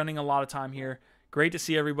we're spending a lot of time here. Great to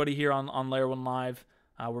see everybody here on Layer 1 Live.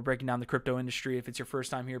 We're breaking down the crypto industry. If it's your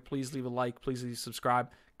first time here, please leave a like. Please leave a subscribe.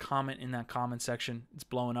 Comment in that comment section. It's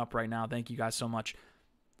blowing up right now. Thank you guys so much.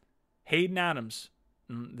 Hayden Adams.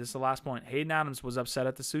 This is the last point. Hayden Adams was upset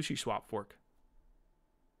at the Sushi Swap fork.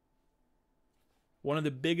 One of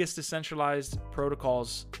the biggest decentralized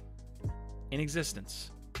protocols in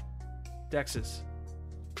existence, DEXs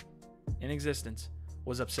in existence,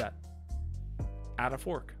 was upset at a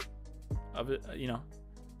fork of it,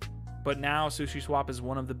 But now Sushi Swap is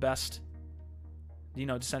one of the best,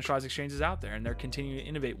 decentralized exchanges out there, and they're continuing to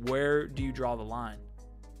innovate. Where do you draw the line?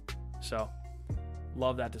 So,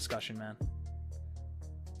 love that discussion, man.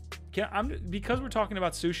 Because we're talking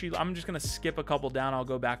about sushi, I'm just gonna skip a couple down. I'll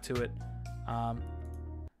go back to it.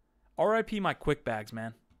 RIP my quick bags,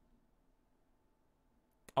 man.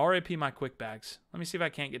 RIP my quick bags. Let me see if I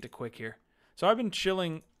can't get to quick here. So I've been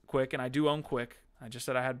chilling quick, and I do own quick. I just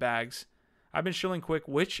said I had bags. I've been shilling quick,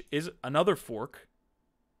 which is another fork.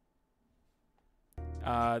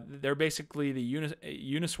 They're basically the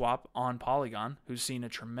Uniswap on Polygon, who's seen a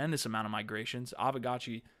tremendous amount of migrations.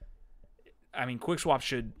 Aavegotchi, QuickSwap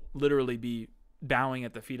should literally be bowing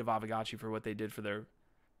at the feet of Aavegotchi for what they did for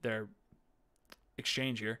their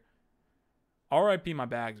exchange here. RIP my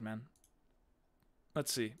bags, man.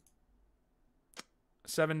 Let's see.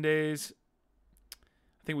 7 days.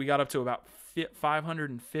 I think we got up to about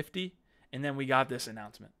 550, and then we got this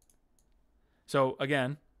announcement. So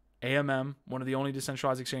again, AMM, one of the only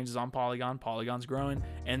decentralized exchanges on Polygon. Polygon's growing,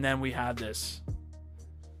 and then we had this.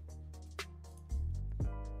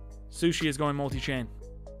 Sushi is going multi-chain.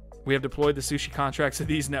 We have deployed the Sushi contracts to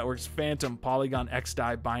these networks: Phantom, Polygon,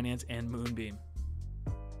 XDAI, Binance, and Moonbeam.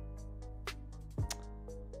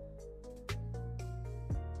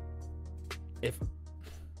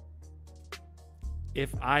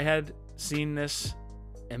 If I had seen this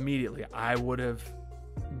immediately, I would have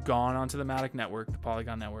gone onto the Matic network, the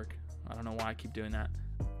Polygon network. I don't know why I keep doing that.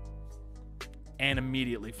 And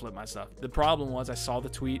immediately flip my stuff. The problem was I saw the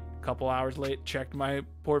tweet a couple hours late, checked my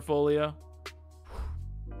portfolio.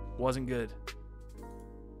 Wasn't good.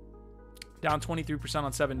 Down 23%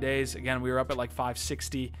 on 7 days. Again, we were up at like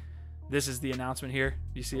 560. This is the announcement here.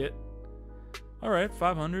 You see it? All right,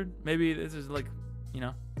 500. Maybe this is like,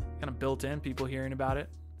 kind of built in, people hearing about it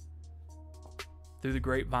through the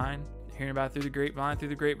grapevine, hearing about it through the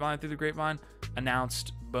grapevine,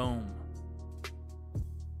 announced, boom,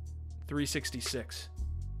 366.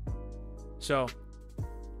 So,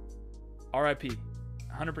 RIP,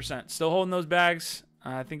 100%. Still holding those bags.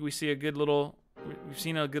 I think we've seen a good little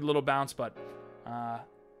bounce, but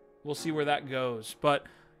we'll see where that goes. But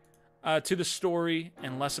to the story,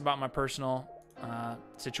 and less about my personal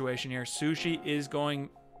situation here, Sushi is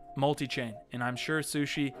going multi-chain, and I'm sure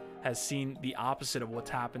Sushi has seen the opposite of what's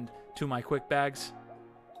happened to my quick bags.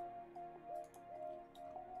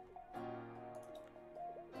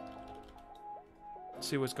 Let's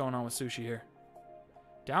see what's going on with Sushi here.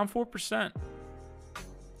 Down 4%.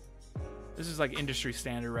 This is like industry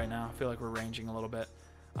standard right now. I feel like we're ranging a little bit.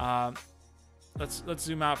 Let's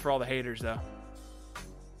zoom out for all the haters though.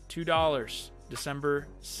 $2, December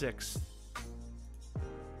 6th.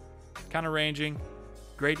 Kind of ranging.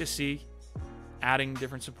 Great to see. Adding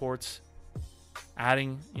different supports.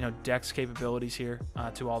 Adding, DEX capabilities here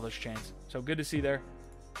to all those chains. So good to see there.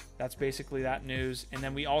 That's basically that news. And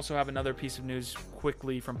then we also have another piece of news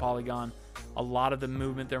quickly from Polygon. A lot of the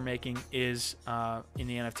movement they're making is in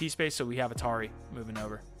the NFT space. So we have Atari moving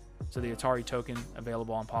over. So the Atari token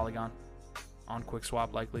available on Polygon, on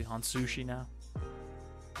QuickSwap likely, on Sushi now.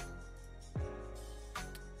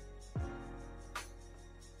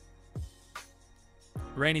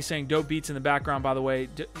 Rainey saying dope beats in the background, by the way.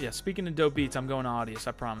 Yeah, speaking of dope beats, I'm going to Audius,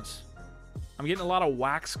 I promise. I'm getting a lot of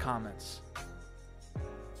wax comments.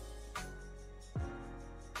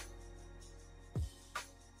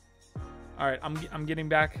 All right, I'm getting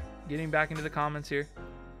back into the comments here.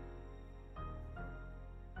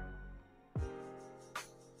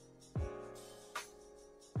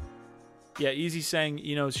 Yeah, Easy saying,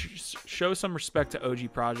 show some respect to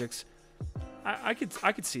OG projects. I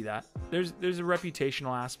could see that. There's a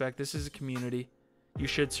reputational aspect. This is a community. You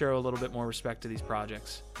should show a little bit more respect to these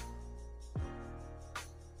projects.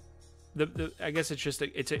 I guess it's just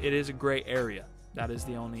it is a gray area. That is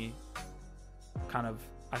the only kind of,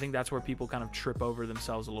 I think that's where people kind of trip over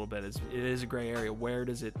themselves a little bit. It is a gray area. Where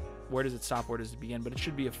does it stop? Where does it begin? But it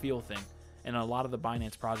should be a feel thing. And a lot of the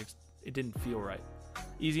Binance projects, it didn't feel right.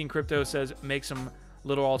 Easy in Crypto says make some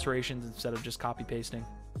little alterations instead of just copy pasting.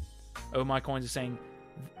 Oh My Coins is saying,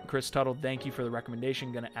 Chris Tuttle, thank you for the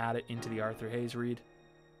recommendation. Gonna add it into the Arthur Hayes read.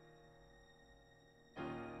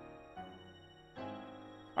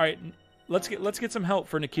 All right, let's get some help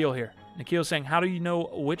for Nikhil here. Nikhil saying, how do you know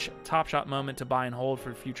which Top Shot moment to buy and hold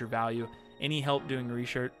for future value? Any help doing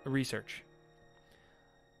research?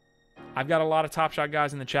 I've got a lot of Top Shot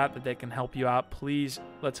guys in the chat that they can help you out. Please,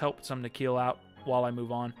 let's help some Nikhil out while I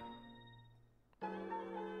move on.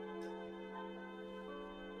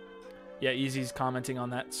 Yeah, Easy's commenting on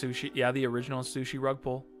that sushi. Yeah, the original sushi rug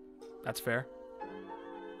pull. That's fair.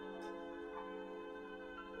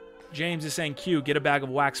 James is saying, Q, get a bag of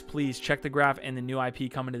wax, please. Check the graph and the new IP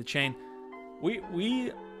coming to the chain.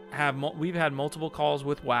 We've had multiple calls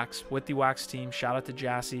with Wax, with the Wax team. Shout out to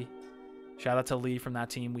Jassy. Shout out to Lee from that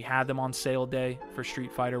team. We had them on sale day for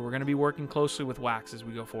Street Fighter. We're going to be working closely with Wax as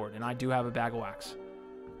we go forward. And I do have a bag of Wax.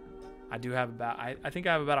 I do have about, I think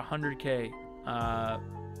I have about 100K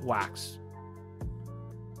Wax.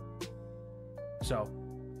 So,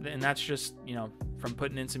 and that's just, you know, from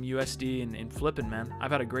putting in some USD and flipping, man.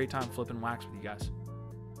 I've had a great time flipping Wax with you guys.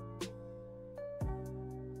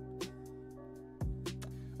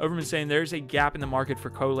 Overman saying there's a gap in the market for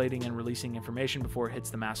collating and releasing information before it hits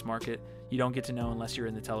the mass market. You don't get to know unless you're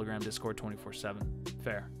in the Telegram Discord 24/7.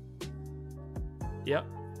 Fair. Yep.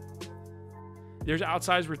 There's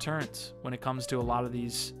outsized returns when it comes to a lot of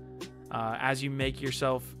these. As you make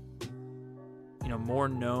yourself, you know, more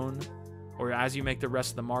known, or as you make the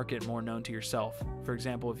rest of the market more known to yourself. For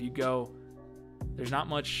example, if you go, there's not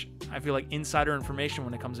much, I feel like, insider information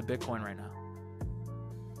when it comes to Bitcoin right now.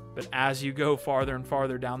 But as you go farther and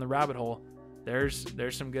farther down the rabbit hole, there's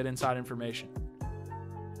some good inside information.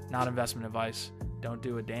 Not investment advice. Don't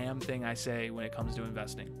do a damn thing I say when it comes to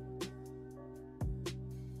investing.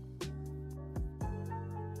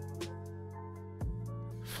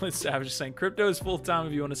 Savage is saying, crypto is full time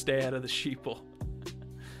if you want to stay ahead of the sheeple.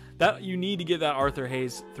 That you need to give that Arthur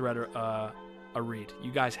Hayes thread a read.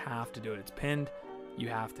 You guys have to do it. It's pinned. You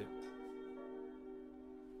have to.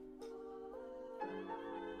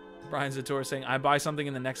 Brian Zator saying, I buy something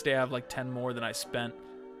and the next day I have like 10 more than I spent.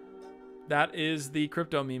 That is the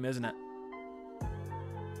crypto meme, isn't it?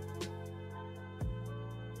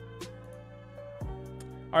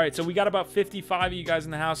 All right, so we got about 55 of you guys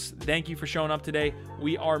in the house. Thank you for showing up today.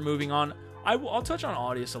 We are moving on. I'll touch on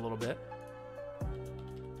Audius a little bit.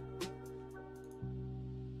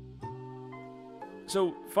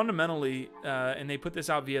 So fundamentally, and they put this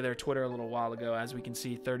out via their Twitter a little while ago, as we can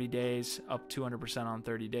see, 30 days, up 200% on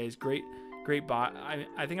 30 days. Great buy.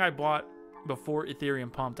 I think I bought before Ethereum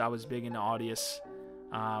pumped. I was big into Audius.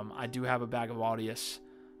 I do have a bag of Audius,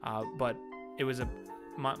 but it was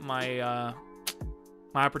my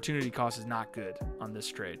opportunity cost is not good on this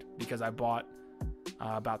trade because I bought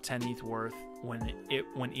about 10 ETH worth when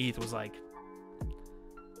ETH was like,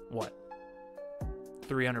 what,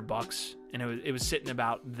 $300, and it was sitting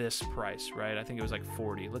about this price, right? I think it was like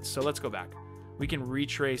 40. Let's go back. We can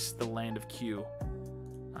retrace the land of Q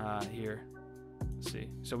here. Let's see.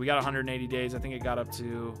 So we got 180 days. I think it got up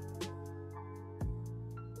to,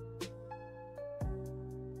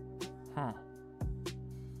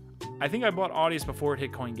 I think I bought Audius before it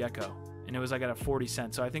hit CoinGecko, and it was like at a 40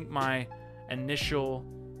 cents. So I think my initial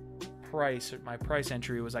price, my price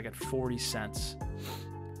entry was like at 40 cents.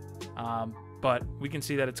 But we can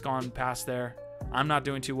see that it's gone past there. I'm not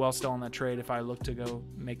doing too well still on that trade. If I look to go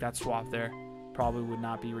make that swap there, probably would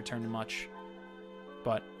not be returning much.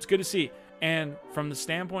 But it's good to see. And from the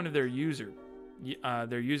standpoint of their usership,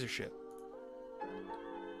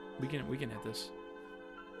 we can hit this.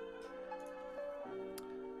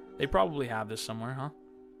 They probably have this somewhere, huh?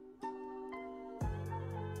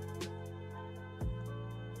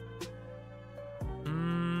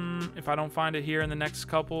 If I don't find it here in the next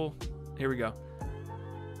couple, here we go.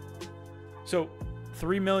 So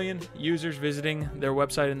 3 million users visiting their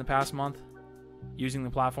website in the past month, using the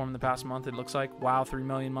platform in the past month, it looks like. Wow, 3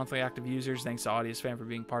 million monthly active users. Thanks to Audius Fan for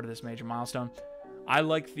being part of this major milestone. I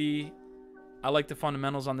like the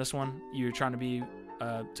fundamentals on this one. You're trying to be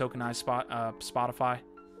tokenized Spotify.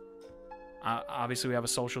 Obviously, we have a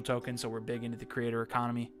social token, so we're big into the creator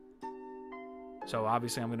economy. So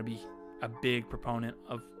obviously, I'm going to be a big proponent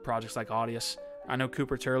of projects like Audius. I know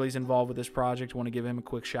Cooper Turley's involved with this project. Want to give him a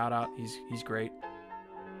quick shout out. He's great.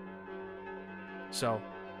 So,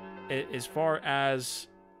 as far as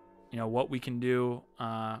what we can do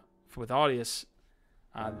with Audius,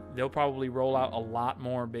 they'll probably roll out a lot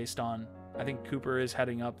more based on. I think Cooper is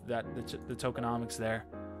heading up the tokenomics there,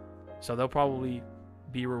 so they'll probably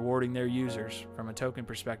be rewarding their users from a token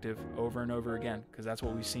perspective over and over again, because that's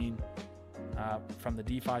what we've seen from the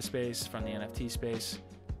DeFi space, from the NFT space.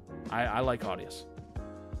 I like Audius.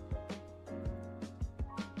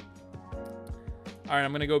 All right,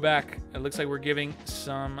 I'm going to go back. It looks like we're giving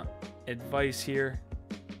some advice here.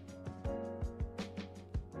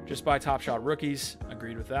 Just buy Top Shot rookies.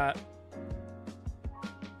 Agreed with that.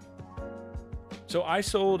 So I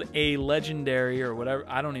sold a legendary or whatever.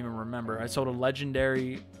 I don't even remember. I sold a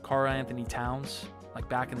legendary Karl Anthony Towns like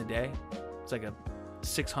back in the day. It's like a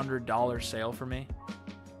 $600 sale for me.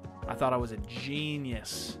 I thought I was a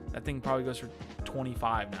genius. That thing probably goes for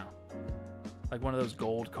 $25 now. Like one of those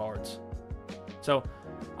gold cards. So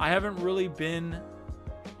I haven't really been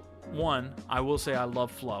one. I will say I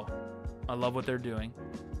love Flow. I love what they're doing.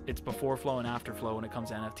 It's before Flow and after Flow when it comes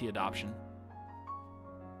to NFT adoption.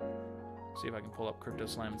 See if I can pull up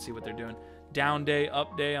CryptoSlam and see what they're doing. Down day,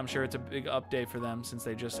 up day. I'm sure it's a big up day for them since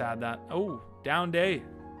they just had that. Oh, down day.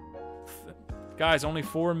 Guys, only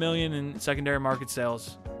 4 million in secondary market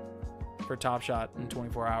sales for Top Shot in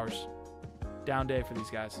 24 hours. Down day for these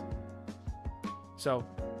guys. So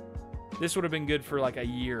this would have been good for like a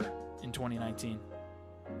year in 2019.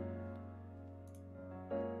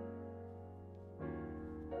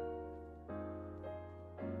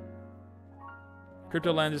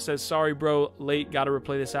 CryptoLand just says, sorry, bro, late. Got to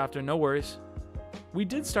replay this after. No worries. We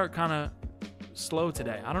did start kind of slow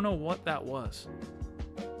today. I don't know what that was.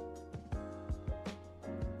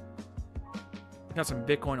 Got some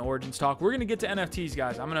Bitcoin origins talk. We're gonna get to NFTs,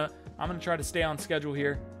 guys. I'm gonna try to stay on schedule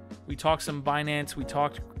here. We talked some Binance. We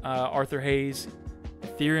talked Arthur Hayes.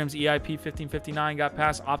 Ethereum's EIP-1559 got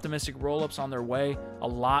passed. Optimistic rollups on their way. A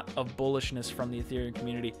lot of bullishness from the Ethereum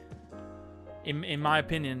community. In my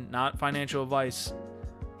opinion, not financial advice.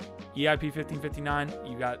 EIP-1559,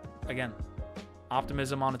 you got, again,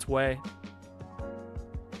 optimism on its way.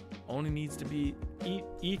 Only needs to be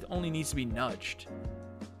ETH only needs to be nudged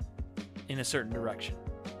in a certain direction,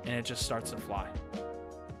 and it just starts to fly.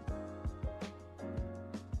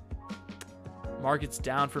 Market's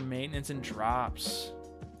down for maintenance and drops.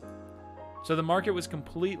 So the market was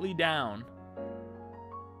completely down.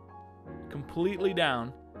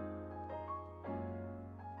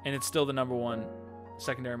 And it's still the #1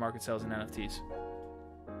 secondary market sales in NFTs.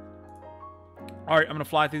 All right, I'm going to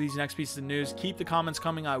fly through these next pieces of news. Keep the comments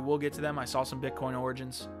coming. I will get to them. I saw some Bitcoin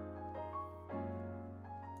origins.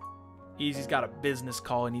 Easy's got a business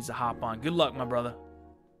call he needs to hop on. Good luck, my brother.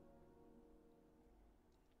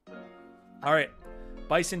 All right.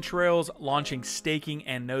 Bison Trails launching staking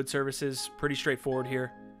and node services. Pretty straightforward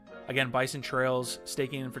here. Again, Bison Trails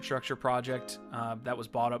staking infrastructure project that was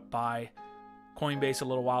bought up by Coinbase a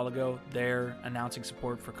little while ago. They're announcing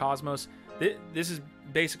support for Cosmos. This is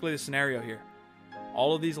basically the scenario here.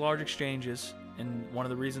 All of these large exchanges, and one of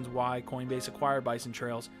the reasons why Coinbase acquired Bison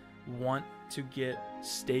Trails, want to get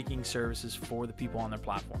staking services for the people on their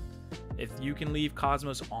platform. If you can leave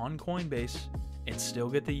Cosmos on Coinbase and still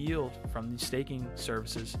get the yield from the staking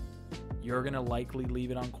services, you're going to likely leave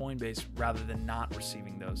it on Coinbase rather than not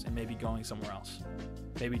receiving those and maybe going somewhere else.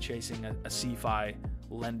 Maybe chasing a CeFi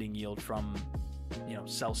lending yield from,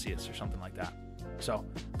 Celsius or something like that. So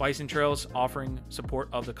Bison Trails offering support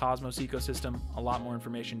of the Cosmos ecosystem. A lot more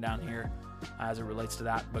information down here as it relates to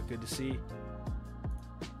that, but good to see.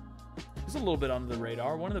 It's a little bit under the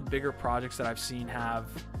radar. One of the bigger projects that I've seen have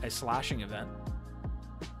a slashing event.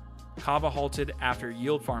 Kava halted after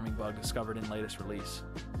yield farming bug discovered in latest release.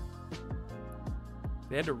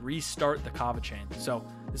 They had to restart the Kava chain. So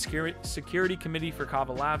the security committee for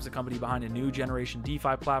Kava Labs, the company behind a new generation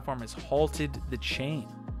DeFi platform, has halted the chain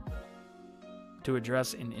to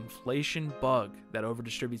address an inflation bug that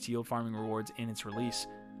overdistributes yield farming rewards in its release.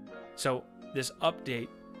 So this update,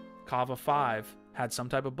 Kava 5, had some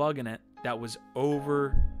type of bug in it that was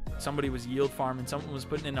somebody was yield farming, someone was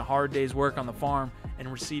putting in a hard day's work on the farm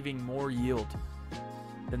and receiving more yield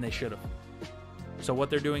than they should have. So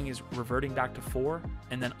what they're doing is reverting back to 4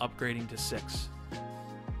 and then upgrading to 6,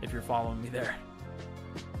 if you're following me there.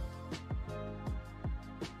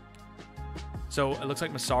 So it looks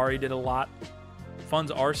like Masari did a lot.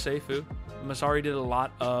 Funds are Seifu. Masari did a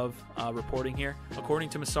lot of reporting here. According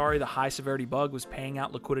to Masari, the high severity bug was paying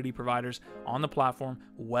out liquidity providers on the platform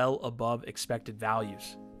well above expected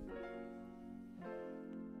values.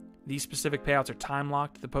 These specific payouts are time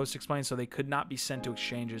locked, the post explains, so they could not be sent to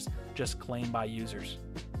exchanges, just claimed by users.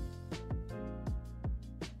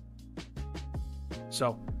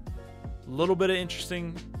 So, a little bit of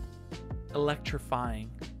interesting,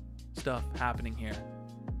 electrifying stuff happening here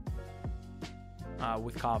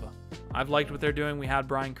with Kava. I've liked what they're doing. We had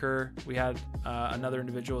Brian Kerr. We had another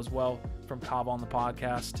individual as well from Kava on the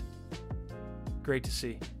podcast. Great to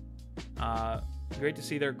see. great to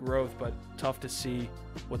see their growth, but tough to see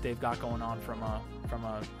what they've got going on from a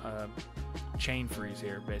chain freeze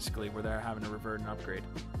here, basically, where they're having to revert and upgrade.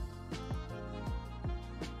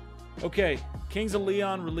 Okay, Kings of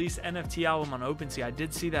Leon released NFT album on OpenSea. I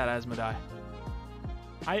did see that, Asmodai.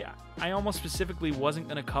 I almost specifically wasn't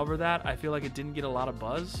going to cover that. I feel like it didn't get a lot of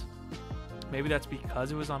buzz. Maybe that's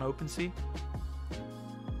because it was on OpenSea.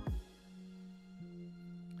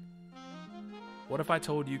 What if I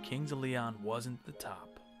told you Kings of Leon wasn't the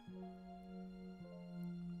top?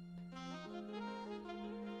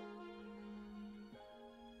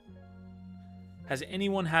 Has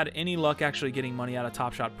anyone had any luck actually getting money out of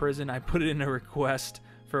Top Shot Prison? I put it in a request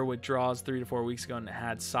for withdrawals 3 to 4 weeks ago and it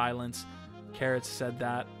had silence. Carrots said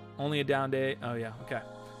that. Only a down day. Oh yeah, okay.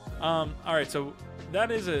 All right, so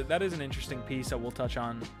that is an interesting piece that we'll touch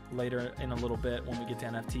on later in a little bit when we get to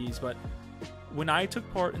NFTs. But when I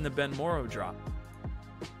took part in the Ben Morrow drop,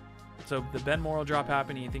 so the Ben Morrow drop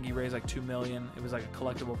happened. I think he raised like $2 million. It was like a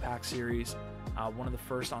collectible pack series, one of the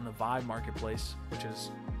first on the Vibe marketplace, which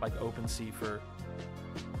is like OpenSea for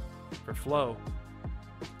Flow.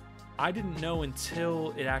 I didn't know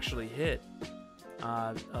until it actually hit,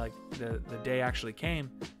 like the day actually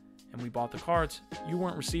came, and we bought the cards. You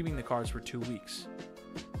weren't receiving the cards for 2 weeks.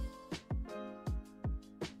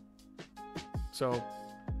 So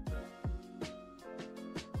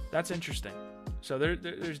that's interesting. So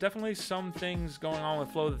there's definitely some things going on with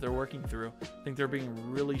Flow that they're working through. I think they're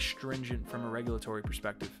being really stringent from a regulatory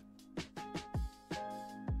perspective.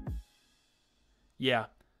 Yeah.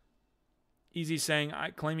 Easy saying,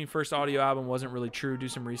 claiming first audio album wasn't really true. Do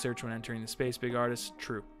some research when entering the space. Big artist.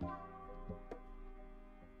 True.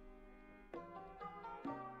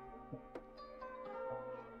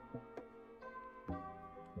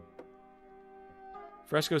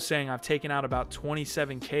 Fresco's saying, I've taken out about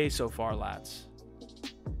 27K so far, lads.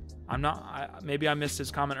 I'm not, maybe I missed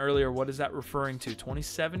his comment earlier. What is that referring to?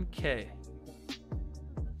 27K.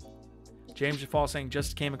 James Jafal saying,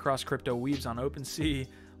 just came across Crypto Weaves on OpenSea.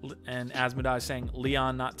 And Asmodai saying,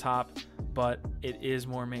 Leon not top, but it is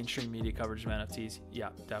more mainstream media coverage of NFTs. Yeah,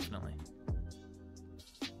 definitely.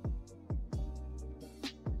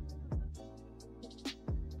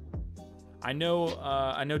 I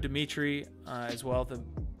know Dimitri as well.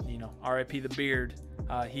 RIP the beard.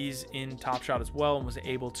 He's in Top Shot as well and was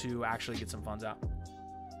able to actually get some funds out.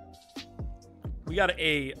 We got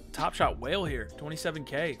a Top Shot whale here,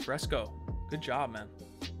 27K. Fresco, good job, man.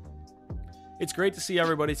 It's great to see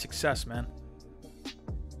everybody's success, man.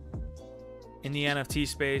 In the NFT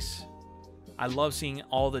space, I love seeing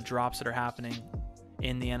all the drops that are happening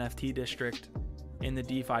in the NFT district, in the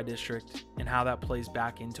DeFi district, and how that plays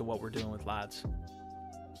back into what we're doing with LADZ.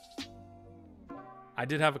 I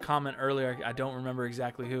did have a comment earlier. I don't remember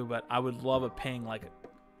exactly who, but I would love a ping like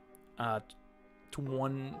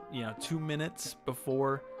 2 minutes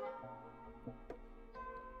before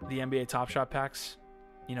the NBA Top Shot packs.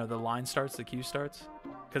 The line starts, the queue starts,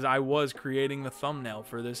 because I was creating the thumbnail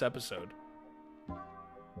for this episode.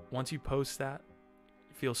 Once you post that,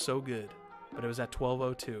 it feels so good, but it was at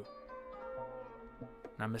 12:02, and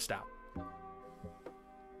I missed out.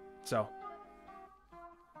 So,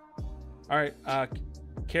 all right,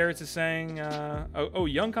 Carrots is saying,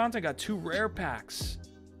 Young Content got 2 rare packs.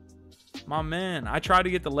 My man, I tried to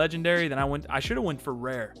get the legendary, then I should have went for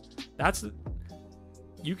rare.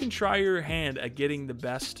 You can try your hand at getting the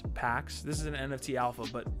best packs. This is an NFT alpha,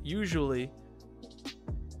 but usually,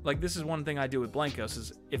 like this is one thing I do with Blancos,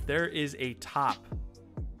 is if there is a top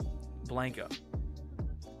Blanco,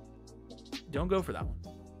 don't go for that one.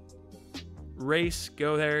 Race,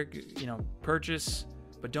 go there, purchase,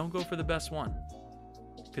 but don't go for the best one,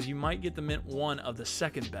 because you might get the mint one of the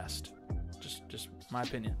second best. Just my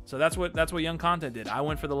opinion. So that's what Young Content did. I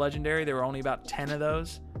went for the legendary. There were only about 10 of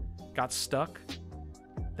those. Got stuck.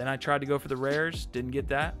 Then I tried to go for the rares, didn't get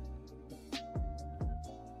that.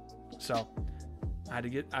 So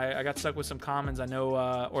I got stuck with some commons. I know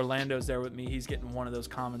Orlando's there with me. He's getting one of those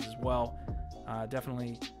commons as well.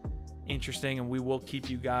 Definitely interesting, and we will keep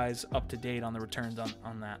you guys up to date on the returns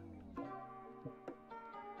on that.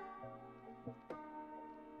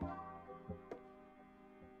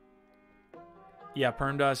 Yeah,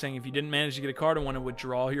 Permda is saying if you didn't manage to get a card and want to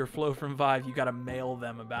withdraw your flow from Vive, you got to mail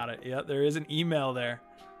them about it. Yeah, there is an email there.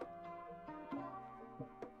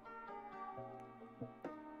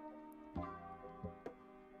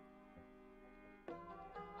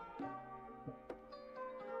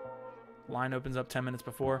 Line opens up 10 minutes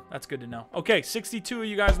before. That's good to know. Okay, 62 of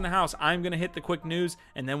you guys in the house. I'm going to hit the quick news,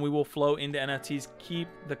 and then we will flow into NFTs. Keep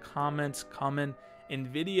the comments coming.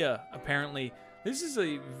 Nvidia, apparently, this is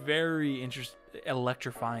a very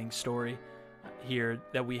electrifying story. here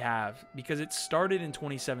that we have, because it started in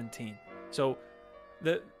 2017. So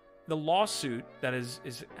the lawsuit that is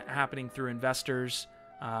happening through investors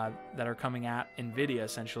that are coming at Nvidia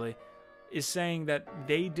essentially is saying that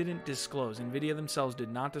they didn't disclose, Nvidia themselves did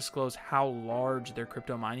not disclose how large their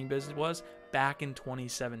crypto mining business was back in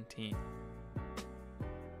 2017.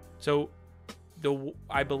 So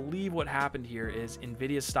I believe what happened here is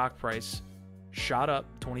Nvidia's stock price shot up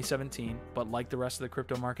 2017, but like the rest of the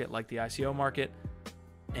crypto market, like the ICO market,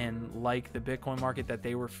 and like the Bitcoin market that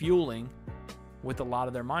they were fueling with a lot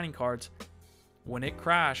of their mining cards, when it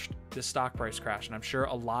crashed, the stock price crashed. And I'm sure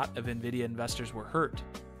a lot of Nvidia investors were hurt.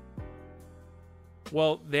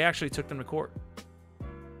 Well, they actually took them to court.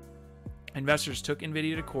 Investors took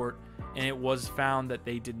Nvidia to court, and it was found that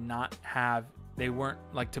they weren't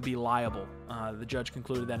like to be liable. The judge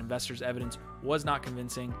concluded that investors' evidence was not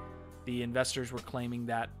convincing. The investors were claiming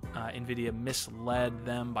that Nvidia misled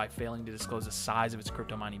them by failing to disclose the size of its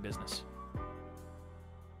crypto mining business.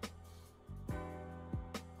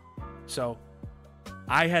 So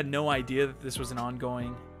I had no idea that this was an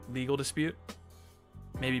ongoing legal dispute,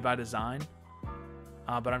 maybe by design.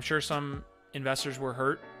 But I'm sure some investors were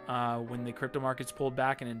hurt when the crypto markets pulled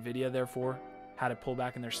back, and Nvidia therefore had to pull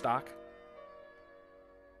back in their stock.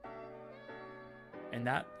 And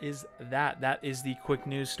that is the quick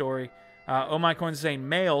news story. Oh My Coin's saying,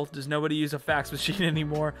 mail, does nobody use a fax machine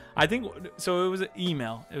anymore? I think so. It was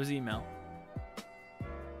email.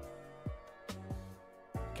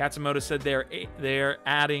 Katsumoto said they're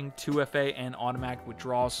adding 2FA and automatic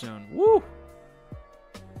withdrawal soon. Woo!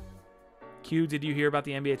 Q, did you hear about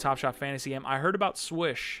the NBA Top Shot Fantasy M? I heard about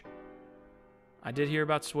Swish. I did hear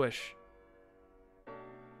about Swish.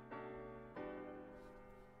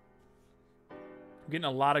 I'm getting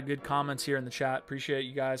a lot of good comments here in the chat. Appreciate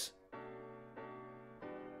you guys.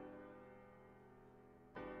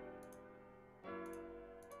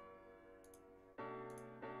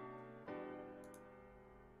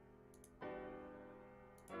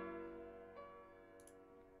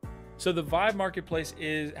 So the Vibe Marketplace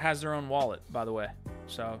has their own wallet, by the way.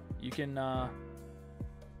 So you can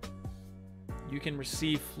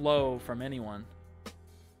receive flow from anyone,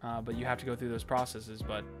 but you have to go through those processes.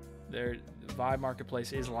 But the Vibe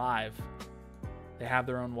Marketplace is live. They have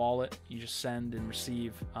their own wallet. You just send and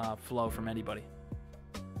receive flow from anybody.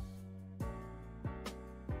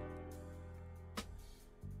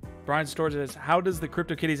 Brian Storrs says, how does the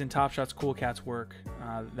CryptoKitties and Top Shots Cool Cats work?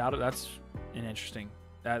 That's an interesting.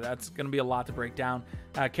 That's going to be a lot to break down.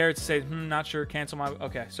 Carrots says, not sure. Cancel my...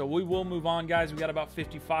 Okay, so we will move on, guys. We got about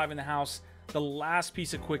 55 in the house. The last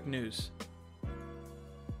piece of quick news.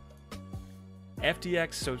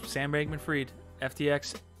 FTX, so Sam Bankman-Fried,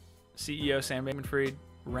 FTX CEO Sam Bankman-Fried,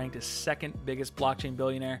 ranked as second biggest blockchain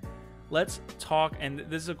billionaire. Let's talk, and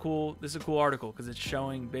this is a cool article because it's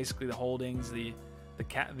showing basically the holdings,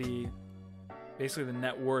 basically the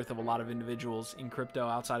net worth of a lot of individuals in crypto,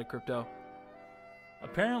 outside of crypto.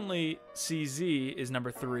 Apparently, CZ is number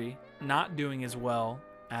 3, not doing as well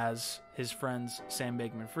as his friends Sam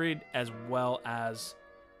Bankman-Fried, as well as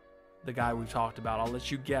the guy we've talked about. I'll let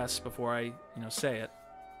you guess before I, say it.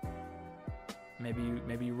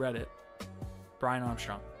 Maybe you read it. Brian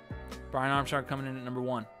Armstrong. Brian Armstrong coming in at number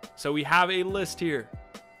 1. So we have a list here.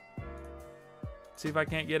 See if I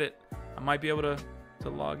can't get it. I might be able to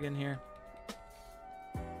log in here.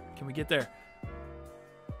 Can we get there?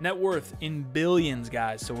 Net worth in billions,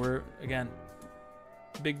 guys. So we're, again,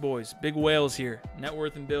 big boys, big whales here. Net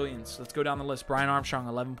worth in billions. Let's go down the list. Brian Armstrong,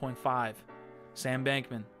 11.5. Sam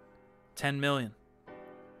Bankman, 10 million.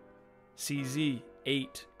 CZ,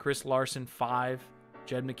 8. Chris Larson, 5.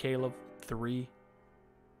 Jed McCaleb, 3.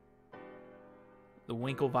 The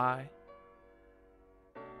Winklevi.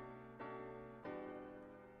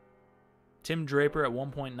 Tim Draper at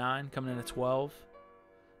 1.9, coming in at 12.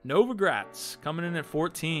 Novogratz coming in at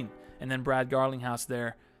 14, and then Brad Garlinghouse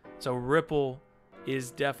there. So Ripple is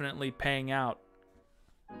definitely paying out.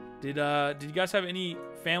 Did you guys have any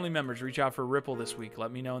family members reach out for Ripple this week?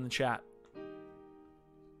 Let me know in the chat.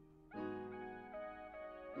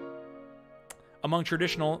 Among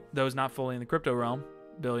traditional, those not fully in the crypto realm,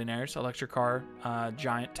 billionaires, electric car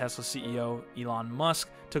giant Tesla CEO Elon Musk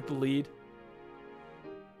took the lead.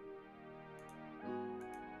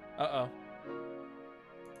 Uh-oh.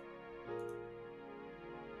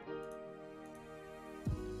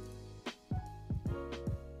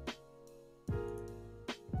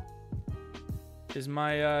 Is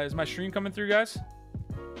my stream coming through, guys?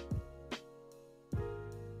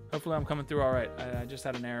 Hopefully I'm coming through all right. I just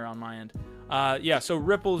had an error on my end. Yeah, so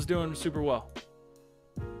Ripple is doing super well.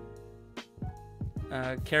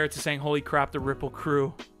 Carrots is saying, holy crap, the Ripple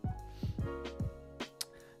crew.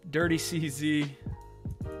 Dirty CZ.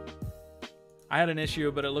 I had an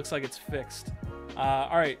issue, but it looks like it's fixed.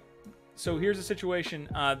 All right. So here's the situation.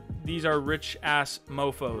 These are rich ass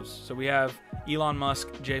mofos. So we have Elon Musk,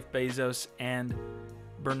 Jeff Bezos, and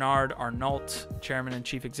Bernard Arnault, chairman and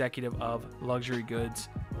chief executive of luxury goods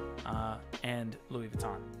and Louis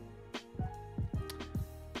Vuitton.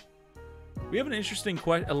 We have an interesting,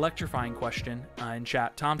 electrifying question in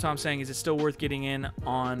chat. Tom saying, is it still worth getting in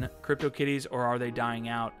on CryptoKitties or are they dying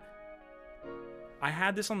out? I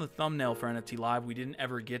had this on the thumbnail for NFT Live. We didn't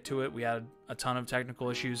ever get to it. We had a ton of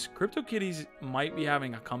technical issues. CryptoKitties might be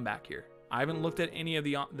having a comeback here. I haven't looked at any of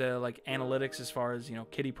the like analytics as far as, you know,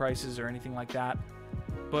 kitty prices or anything like that.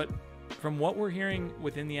 But from what we're hearing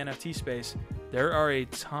within the NFT space, there are a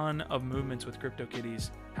ton of movements with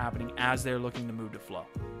CryptoKitties happening as they're looking to move to Flow.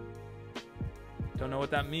 Don't know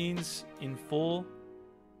what that means in full,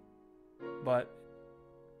 but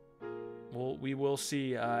we will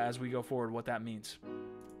see as we go forward what that means.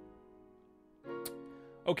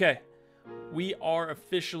 Okay, we are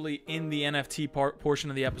officially in the NFT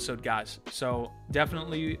portion of the episode, guys. So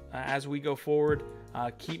definitely as we go forward,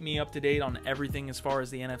 keep me up to date on everything as far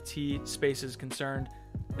as the NFT space is concerned.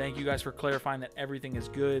 Thank you guys for clarifying that everything is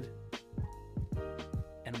good.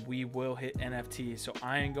 And we will hit NFTs. So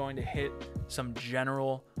I am going to hit some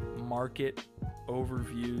general market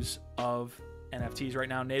overviews of NFTs right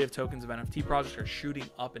now. Native tokens of NFT projects are shooting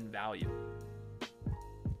up in value.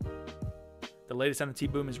 The latest NFT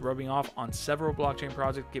boom is rubbing off on several blockchain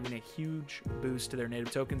projects, giving a huge boost to their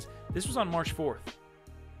native tokens. This was on March 4th.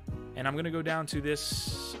 And I'm going to go down to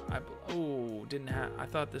this. I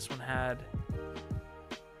thought this one had.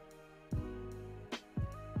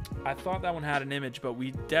 I thought that one had an image, but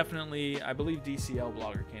we definitely, I believe DCL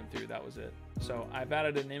Blogger came through. That was it. So I've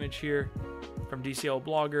added an image here from DCL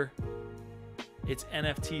Blogger. It's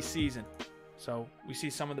NFT season. So we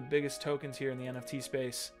see some of the biggest tokens here in the NFT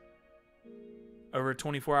space. Over a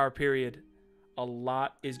 24-hour period, a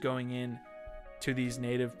lot is going in to these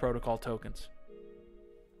native protocol tokens.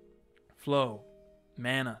 Flow,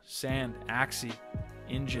 Mana, Sand, Axie,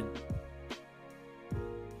 Engine.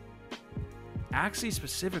 Axie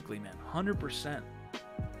specifically, man, 100%.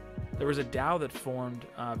 There was a DAO that formed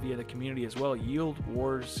via the community as well, Yield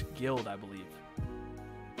Wars Guild, I believe.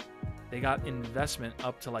 They got investment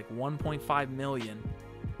up to like 1.5 million,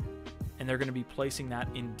 and they're going to be placing that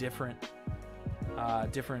in different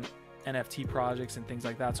NFT projects and things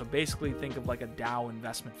like that. So basically, think of like a DAO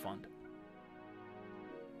investment fund.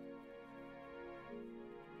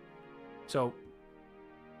 So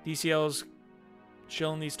DCL's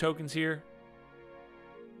chilling these tokens here.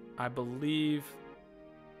 I believe,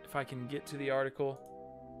 if I can get to the article,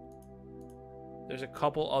 there's a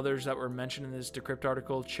couple others that were mentioned in this Decrypt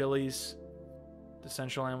article. Chili's,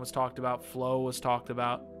 Decentraland was talked about, Flow was talked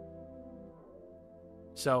about.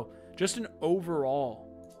 So just an overall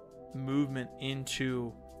movement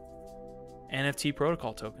into NFT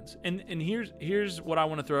protocol tokens. And here's what I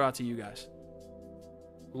want to throw out to you guys.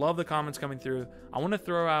 Love the comments coming through. I want to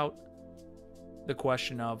throw out the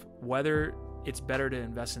question of whether it's better to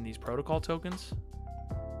invest in these protocol tokens,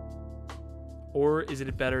 or is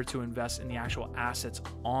it better to invest in the actual assets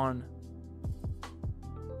on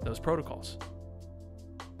those protocols?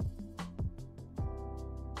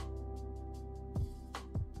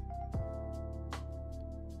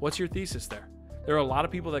 What's your thesis there? There are a lot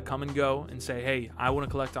of people that come and go and say, hey, I want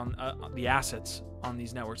to collect on the assets on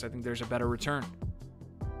these networks. I think there's a better return.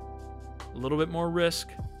 A little bit more risk,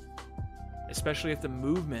 especially if the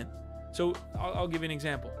movement. So I'll give you an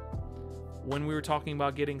example. When we were talking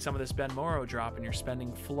about getting some of this Ben Moro drop and you're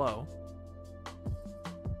spending Flow,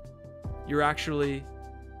 you're actually,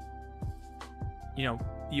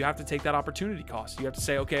 you have to take that opportunity cost. You have to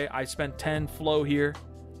say, okay, I spent 10 Flow here,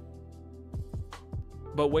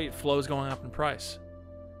 but wait, Flow is going up in price.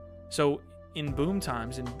 So in boom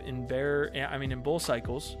times, in bull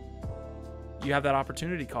cycles, you have that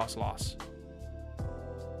opportunity cost loss.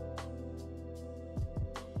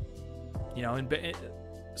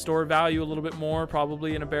 Store value a little bit more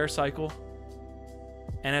probably in a bear cycle.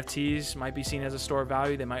 NFTs might be seen as a store of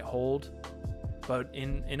value. They might hold. But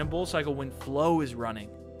in a bull cycle, when Flow is running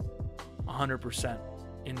 100%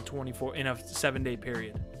 in a 7-day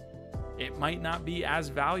period, it might not be as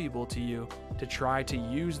valuable to you to try to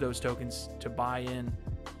use those tokens to buy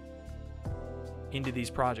into these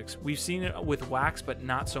projects. We've seen it with Wax, but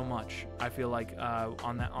not so much, I feel like,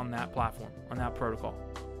 on that platform, on that protocol.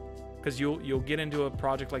 Because you'll get into a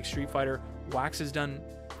project like Street Fighter. Wax has done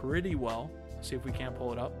pretty well. Let's see if we can't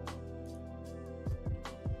pull it up.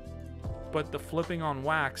 But the flipping on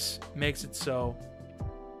Wax makes it so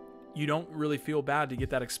you don't really feel bad to get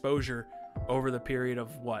that exposure over the period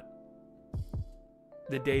of what?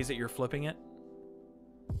 The days that you're flipping it.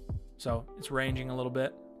 So it's ranging a little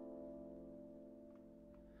bit.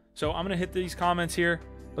 So I'm going to hit these comments here.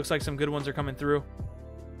 Looks like some good ones are coming through.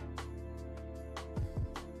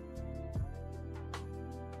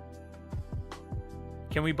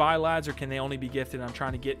 Can we buy LADs or can they only be gifted? I'm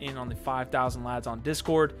trying to get in on the 5,000 LADs on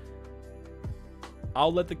Discord.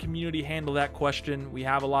 I'll let the community handle that question. We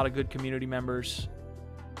have a lot of good community members.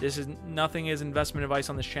 Nothing is investment advice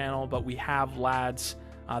on this channel, but we have LADs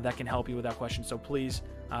that can help you with that question. So please,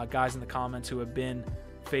 guys in the comments who have been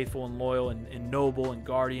faithful and loyal and noble and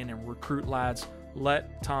guardian and recruit LADs,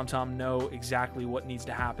 let TomTom know exactly what needs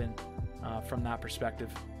to happen from that perspective.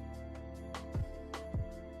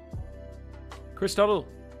 Chris Tuttle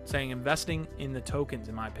saying investing in the tokens,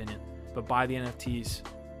 in my opinion, but buy the NFTs.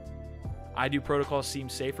 I do protocols seem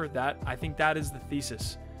safer. I think that is the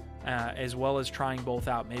thesis, as well as trying both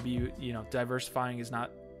out. Maybe you know diversifying is not.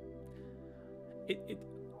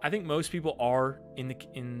 I think most people are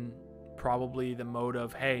in probably the mode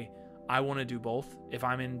of, hey, I want to do both. If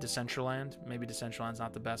I'm in Decentraland, maybe Decentraland's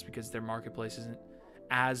not the best because their marketplace isn't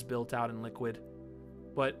as built out and liquid.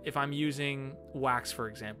 But if I'm using Wax, for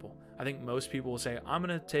example, I think most people will say, I'm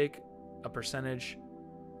going to take a percentage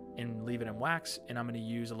and leave it in Wax, and I'm going to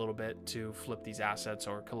use a little bit to flip these assets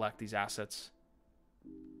or collect these assets.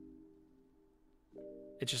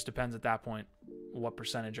 It just depends at that point. What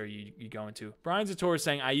percentage are you going to? Brian Zator is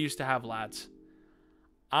saying, I used to have LADs.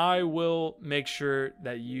 I will make sure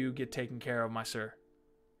that you get taken care of, my sir.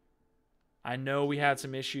 I know we had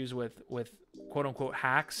some issues with quote unquote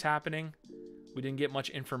hacks happening. We didn't get much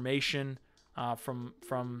information from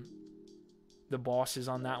the bosses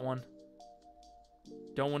on that one.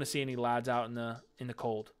 Don't want to see any LADs out in the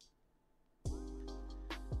cold.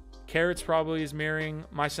 Carrots probably is mirroring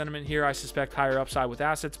my sentiment here. I suspect higher upside with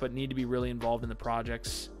assets, but need to be really involved in the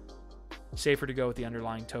projects. Safer to go with the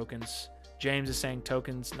underlying tokens. James is saying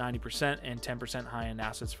tokens 90% and 10% high-end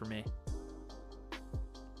assets for me.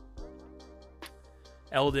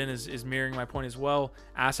 Eldon is mirroring my point as well.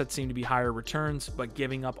 Assets seem to be higher returns, but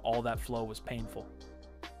giving up all that flow was painful.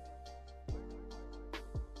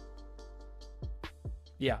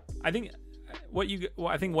 Yeah, I think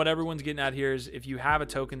what everyone's getting at here is if you have a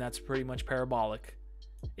token that's pretty much parabolic,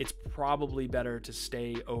 it's probably better to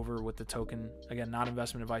stay over with the token. Again, not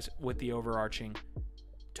investment advice, with the overarching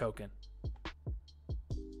token.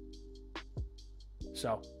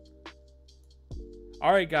 So,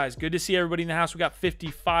 all right, guys, good to see everybody in the house. We got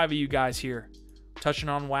 55 of you guys here touching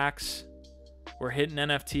on Wax. We're hitting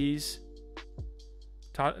NFTs,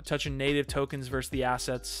 touching native tokens versus the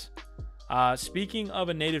assets. Speaking of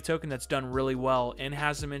a native token that's done really well and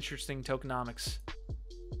has some interesting tokenomics.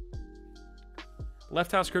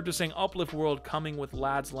 Left House Crypto saying Uplift World coming with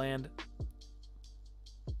LADS Land.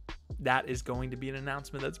 That is going to be an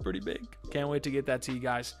announcement that's pretty big. Can't wait to get that to you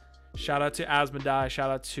guys. Shout out to Asmodai. Shout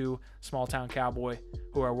out to Small Town Cowboy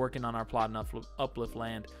who are working on our plot in Uplift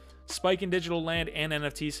Land. Spike in digital land and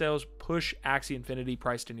NFT sales push Axie Infinity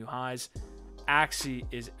price to new highs. Axie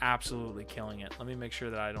is absolutely killing it. Let me make sure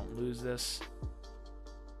that I don't lose this.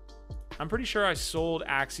 I'm pretty sure I sold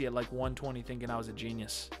Axie at like 120 thinking I was a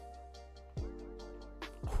genius.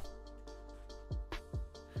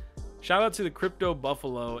 Shout out to the Crypto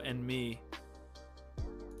Buffalo and me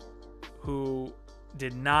who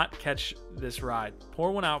did not catch this ride.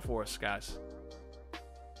 Pour one out for us, guys.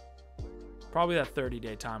 Probably that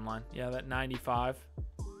 30-day timeline. Yeah, that 95.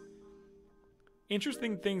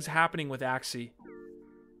 Interesting things happening with Axie.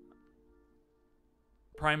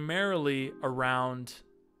 Primarily around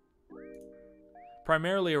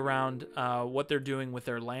what they're doing with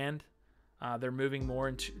their land. They're moving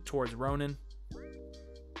more towards Ronin.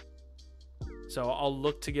 So I'll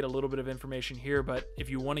look to get a little bit of information here, but if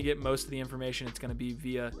you want to get most of the information, it's going to be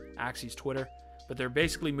via Axie's Twitter. But they're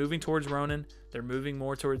basically moving towards Ronin. They're moving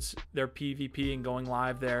more towards their PvP and going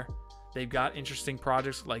live there. They've got interesting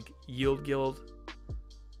projects like Yield Guild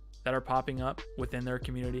that are popping up within their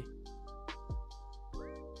community.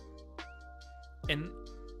 And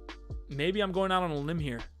maybe I'm going out on a limb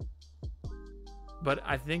here, but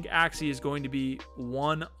I think Axie is going to be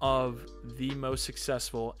one of the most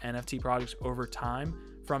successful NFT projects over time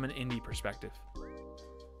from an indie perspective.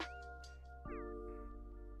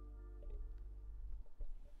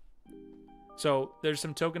 So there's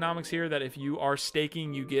some tokenomics here that if you are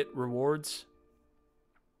staking, you get rewards.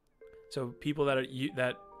 So people that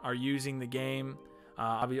are using the game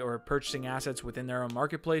or purchasing assets within their own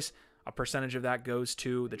marketplace, a percentage of that goes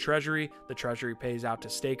to the treasury. The treasury pays out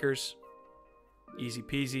to stakers. Easy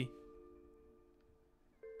peasy.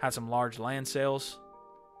 Had some large land sales.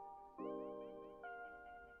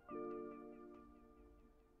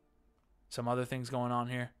 Some other things going on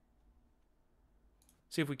here.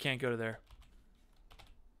 See if we can't go to there.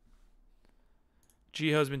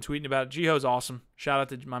 Jiho's been tweeting about it. Jiho's awesome. Shout out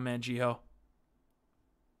to my man Jiho.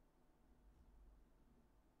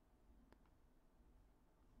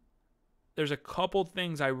 There's a couple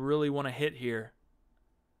things I really want to hit here,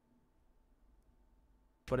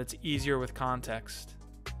 but it's easier with context.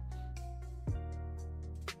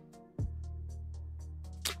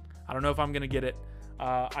 I don't know if I'm going to get it.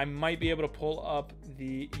 I might be able to pull up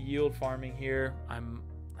the yield farming here. I'm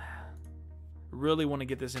really want to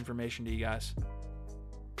get this information to you guys.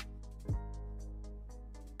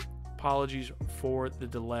 Apologies for the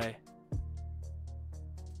delay.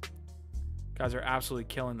 Guys are absolutely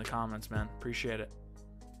killing the comments, man. Appreciate it.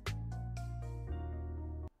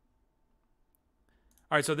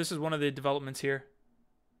 All right, so this is one of the developments here.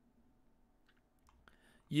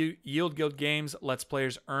 Yield Guild Games lets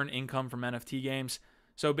players earn income from NFT games.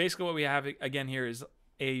 So basically what we have again here is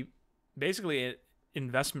basically an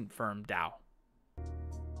investment firm DAO.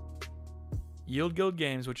 Yield Guild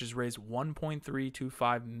Games, which has raised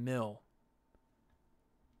 1.325 mil,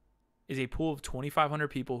 is a pool of 2,500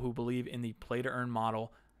 people who believe in the play-to-earn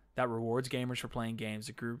model that rewards gamers for playing games.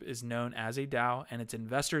 The group is known as a DAO, and its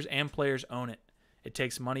investors and players own it. It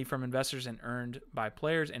takes money from investors and earned by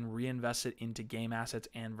players and reinvests it into game assets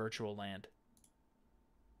and virtual land.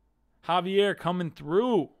 Javier coming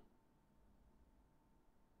through.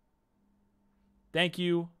 Thank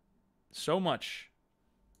you so much.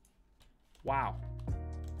 Wow.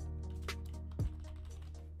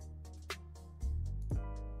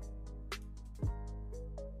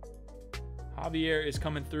 Javier is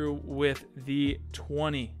coming through with the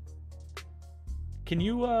 20. Can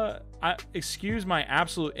you excuse my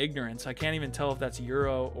absolute ignorance? I can't even tell if that's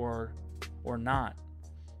euro or not.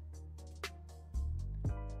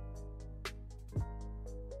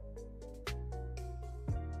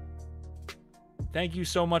 Thank you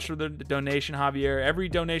so much for the donation, Javier. Every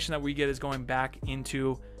donation that we get is going back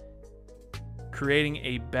into creating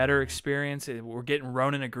a better experience. We're getting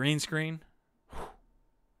Ronan a green screen.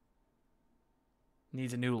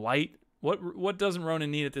 Needs a new light. What doesn't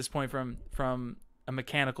Ronan need at this point from a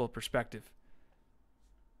mechanical perspective?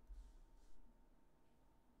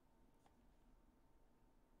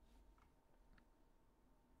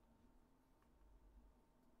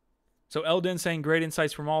 So Eldon saying great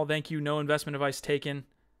insights from all. Thank you. No investment advice taken.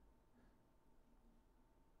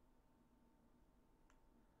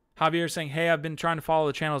 Javier saying, hey, I've been trying to follow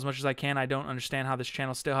the channel as much as I can. I don't understand how this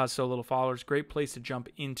channel still has so little followers. Great place to jump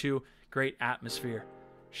into. Great atmosphere.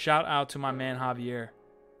 Shout out to my man Javier.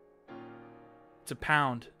 It's a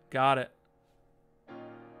pound. Got it.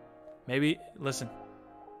 Maybe, listen.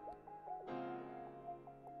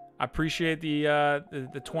 I appreciate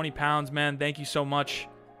the 20 pounds, man. Thank you so much.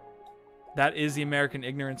 That is the American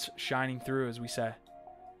ignorance shining through, as we say.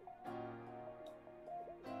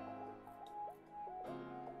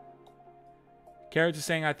 Carrots is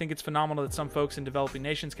saying, I think it's phenomenal that some folks in developing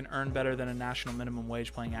nations can earn better than a national minimum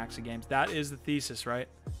wage playing Axie games. That is the thesis, right?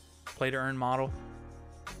 Play to earn model.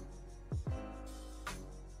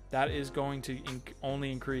 That is going to only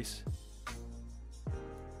increase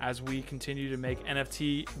as we continue to make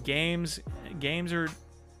NFT games. Games are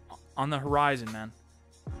on the horizon, man.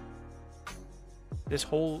 This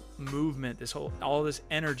whole movement, all this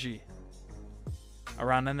energy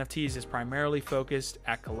around NFTs is primarily focused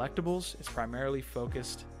at collectibles. It's primarily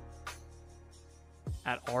focused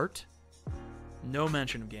at art. No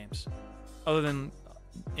mention of games. Other than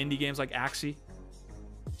indie games like Axie.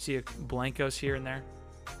 See a Blankos here and there.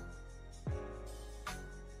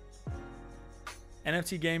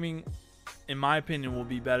 NFT gaming, in my opinion, will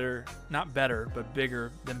be better, not better, but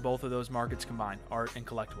bigger than both of those markets combined, art and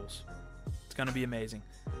collectibles. It's going to be amazing.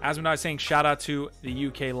 As when I was saying, shout out to the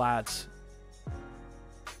UK lads.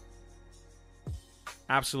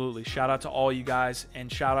 Absolutely. Shout out to all you guys.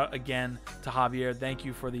 And shout out again to Javier. Thank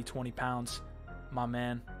you for the 20 pounds, my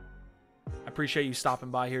man. I appreciate you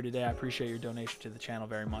stopping by here today. I appreciate your donation to the channel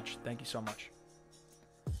very much. Thank you so much.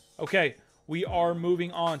 Okay, we are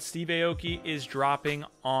moving on. Steve Aoki is dropping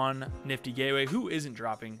on Nifty Gateway. Who isn't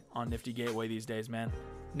dropping on Nifty Gateway these days, man?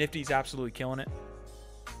 Nifty's absolutely killing it.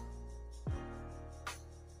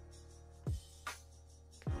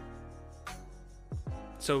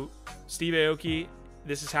 So Steve Aoki,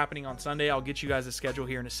 this is happening on Sunday. I'll get you guys a schedule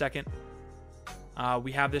here in a second.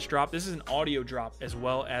 We have this drop. This is an audio drop as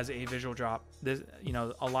well as a visual drop. This, you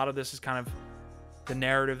know, a lot of this is kind of the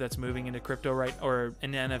narrative that's moving into crypto or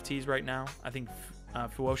into NFTs right now. I think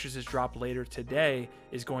Fuocious' drop later today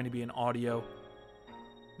is going to be an audio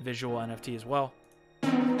visual NFT as well. So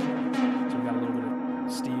we got a little bit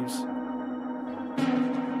of Steve's. I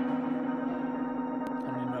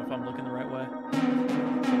don't even know if I'm looking the right way.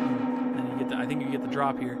 Then you get the, I think you get the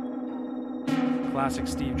drop here. Classic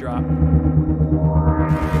Steve drop.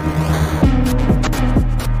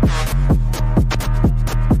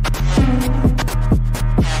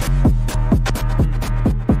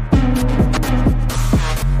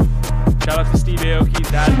 Shout out to Steve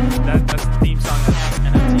Aoki. That's the theme song of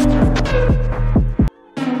NFTs.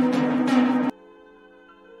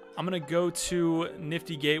 I'm gonna go to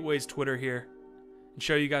NiftyGateway's Twitter here and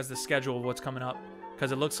show you guys the schedule of what's coming up,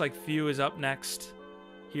 because it looks like Few is up next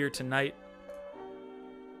here tonight.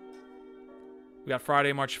 We got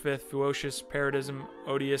Friday, March 5th, Fuocious, Paradism,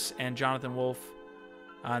 Odious, and Jonathan Wolf.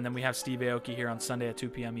 And then we have Steve Aoki here on Sunday at 2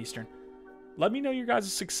 p.m. Eastern. Let me know your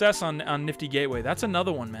guys' success on Nifty Gateway. That's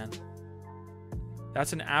another one, man.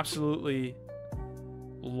 That's an absolutely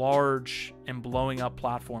large and blowing up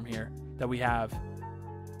platform here that we have.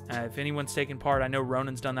 If anyone's taken part, I know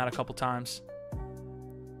Ronan's done that a couple times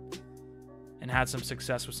and had some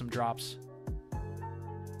success with some drops.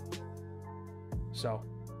 So,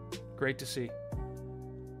 great to see.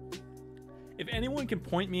 If anyone can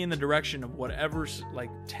point me in the direction of whatever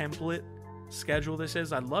like template schedule this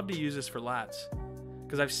is, I'd love to use this for LADZ,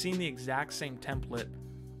 because I've seen the exact same template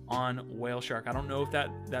on Whaleshark. I don't know if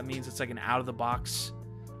that means it's like an out-of-the-box,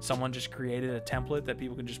 someone just created a template that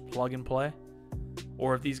people can just plug and play,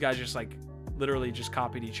 or if these guys just like literally just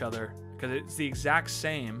copied each other, because it's the exact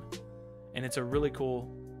same and it's a really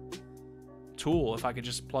cool tool. If I could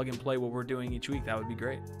just plug and play what we're doing each week, that would be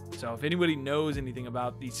great. So if anybody knows anything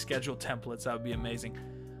about these scheduled templates, that would be amazing.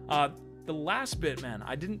 The last bit, man,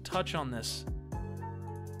 I didn't touch on this.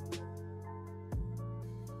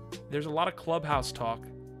 There's a lot of Clubhouse talk.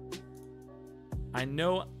 I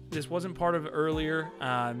know this wasn't part of earlier.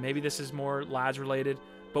 Maybe this is more LADZ related,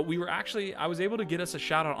 but I was able to get us a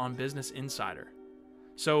shout out on Business Insider.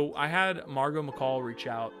 So I had Margot McCall reach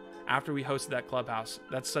out after we hosted that Clubhouse.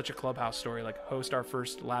 That's such a Clubhouse story. Like, host our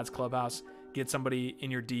first LADZ Clubhouse, get somebody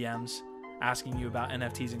in your DMs asking you about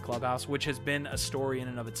NFTs in Clubhouse, which has been a story in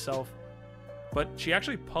and of itself. But she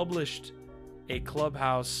actually published a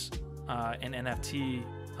Clubhouse and NFT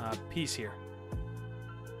piece here.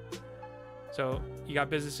 So you got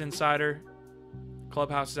Business Insider.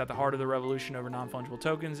 Clubhouse is at the heart of the revolution over non-fungible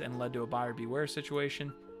tokens and led to a buyer beware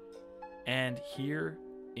situation. And here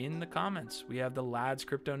in the comments, we have the LADZ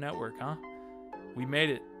Crypto Network, huh? We made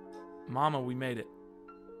it. Mama, we made it.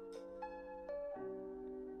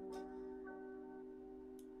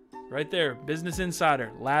 Right there, Business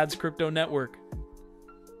Insider, LADZ Crypto Network.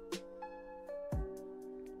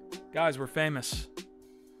 Guys, we're famous.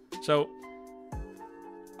 So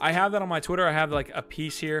I have that on my Twitter. I have like a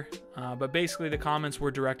piece here, but basically the comments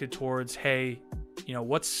were directed towards, hey, you know,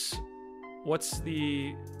 what's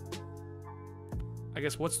the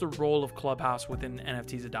role of Clubhouse within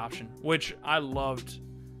NFTs adoption? Which I loved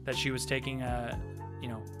that she was taking a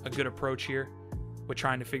good approach here with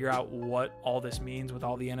trying to figure out what all this means with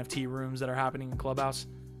all the NFT rooms that are happening in Clubhouse.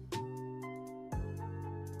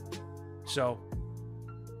 So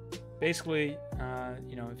basically,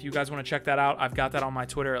 if you guys want to check that out, I've got that on my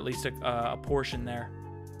Twitter, at least a portion there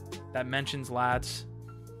that mentions LADZ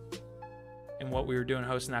and what we were doing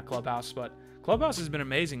hosting that Clubhouse. But Clubhouse has been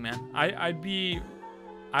amazing, man. I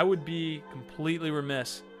would be completely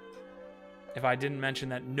remiss if I didn't mention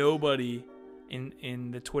that nobody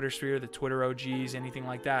in the Twitter sphere, the Twitter OGs, anything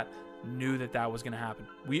like that, knew that was going to happen.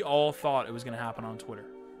 We all thought it was going to happen on Twitter.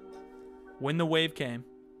 When the wave came,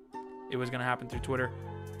 it was going to happen through Twitter.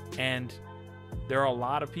 And there are a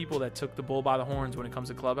lot of people that took the bull by the horns when it comes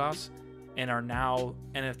to Clubhouse and are now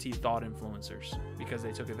NFT thought influencers because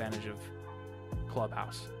they took advantage of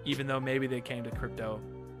Clubhouse, even though maybe they came to crypto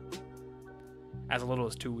as little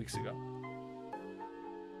as 2 weeks ago.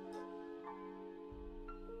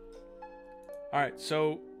 All right,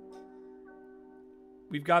 so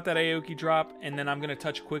we've got that Aoki drop, and then I'm going to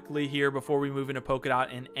touch quickly here before we move into Polkadot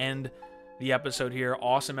and end the episode here.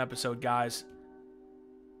 Awesome episode, guys.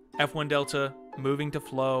 F1 Delta moving to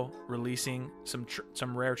Flow, releasing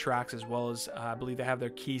some rare tracks, as well as I believe they have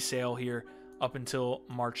their key sale here up until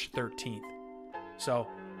March 13th. So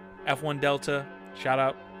F1 Delta, shout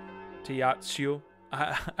out to Yacht Su.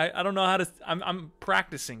 I don't know how to. I'm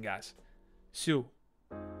practicing, guys. Su.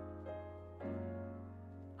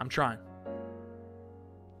 I'm trying.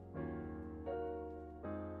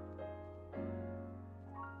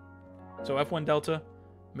 So F1 Delta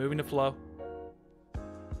moving to Flow.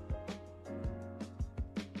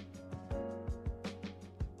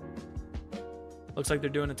 looks like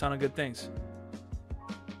they're doing a ton of good things.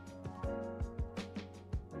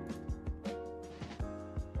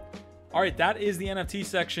 All right, that is the NFT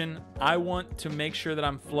section. I want to make sure that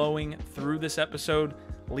I'm flowing through this episode.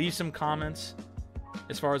 Leave some comments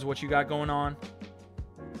as far as what you got going on.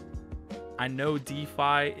 I know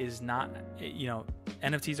DeFi is not,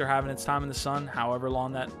 NFTs are having its time in the sun, however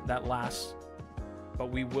long that lasts.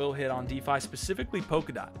 But we will hit on DeFi, specifically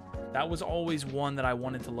Polkadot. That was always one that I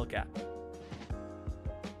wanted to look at.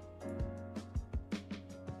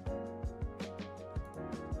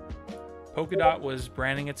 Polkadot was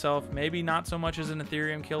branding itself, maybe not so much as an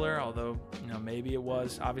Ethereum killer, although, maybe it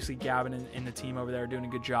was. Obviously, Gavin and the team over there are doing a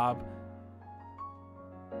good job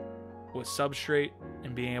with Substrate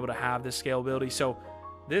and being able to have this scalability. So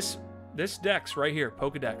this DEX right here,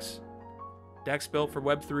 Polkadex, DEX built for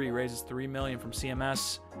Web3, raises $3 million from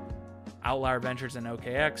CMS, Outlier Ventures, and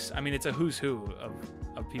OKX. I mean, it's a who's who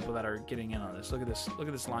of people that are getting in on this. Look at this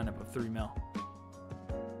lineup of 3 mil.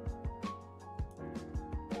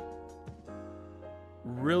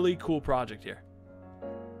 Really cool project here.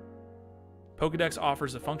 Polkadex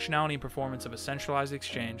offers the functionality and performance of a centralized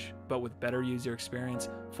exchange, but with better user experience,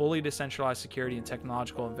 fully decentralized security, and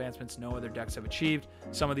technological advancements no other DEX have achieved.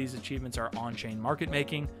 Some of these achievements are on-chain market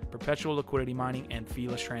making, perpetual liquidity mining, and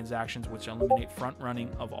feeless transactions, which eliminate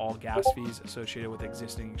front-running of all gas fees associated with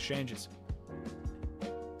existing exchanges.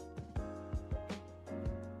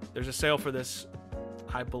 There's a sale for this,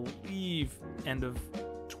 I believe, end of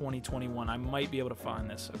 2021. I might be able to find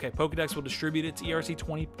this. Okay, Polkadex will distribute its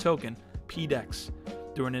ERC20 token, PDEX,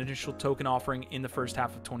 through an initial token offering in the first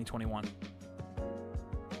half of 2021.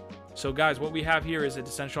 So guys, what we have here is a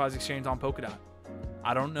decentralized exchange on Polkadot.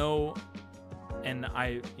 I don't know, and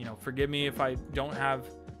forgive me if I don't have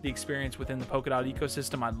the experience within the Polkadot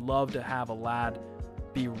ecosystem. I'd love to have a lad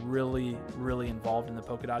be really, really involved in the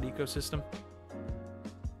Polkadot ecosystem.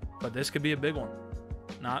 But this could be a big one.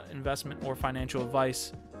 Not investment or financial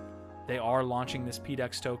advice. They are launching this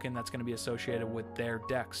PDEX token that's going to be associated with their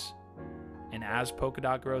DEX. And as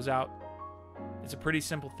Polkadot grows out, it's a pretty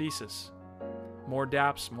simple thesis. More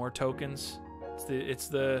dApps, more tokens. It's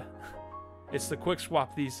the quick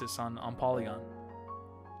swap thesis on Polygon.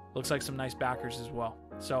 Looks like some nice backers as well.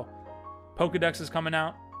 So Polkadex is coming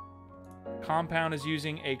out. Compound is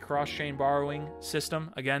using a cross-chain borrowing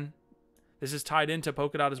system. Again, this is tied into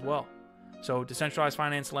Polkadot as well. So decentralized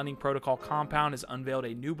finance lending protocol Compound has unveiled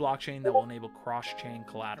a new blockchain that will enable cross-chain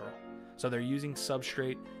collateral. So they're using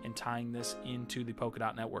Substrate and tying this into the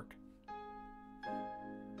Polkadot network.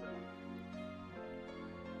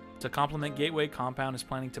 To complement Gateway, Compound is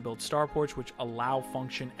planning to build starports which allow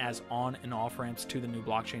function as on and off ramps to the new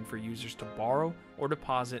blockchain for users to borrow or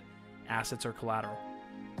deposit assets or collateral.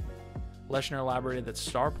 Leschner elaborated that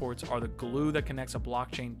starports are the glue that connects a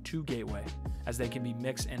blockchain to Gateway, as they can be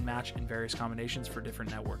mixed and matched in various combinations for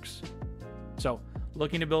different networks. So,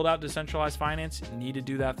 looking to build out decentralized finance, you need to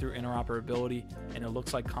do that through interoperability, and it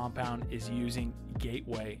looks like Compound is using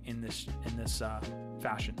Gateway in this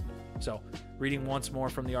fashion. So, reading once more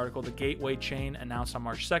from the article, the Gateway chain announced on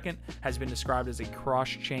March 2nd has been described as a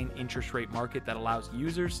cross-chain interest rate market that allows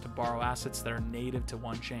users to borrow assets that are native to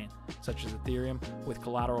one chain, such as Ethereum, with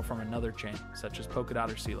collateral from another chain, such as Polkadot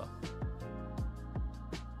or CeeLo.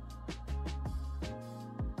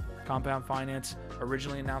 Compound Finance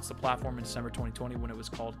originally announced the platform in December 2020 when it was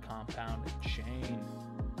called Compound Chain.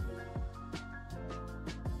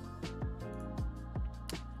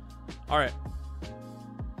 All right.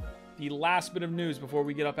 The last bit of news before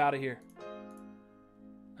we get up out of here.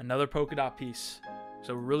 Another Polkadot piece.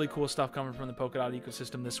 So really cool stuff coming from the Polkadot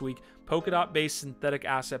ecosystem this week. Polkadot-based synthetic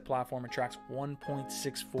asset platform attracts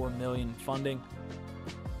 $1.64 million funding.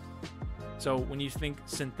 So when you think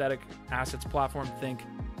synthetic assets platform, think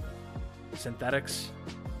synthetics.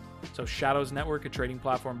 So Shadows Network, a trading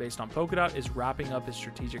platform based on Polkadot, is wrapping up its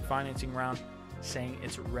strategic financing round, saying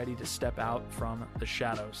it's ready to step out from the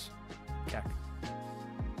shadows. Keck.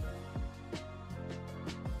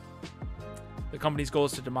 The company's goal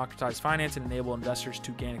is to democratize finance and enable investors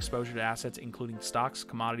to gain exposure to assets, including stocks,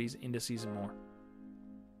 commodities, indices, and more,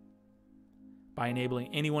 by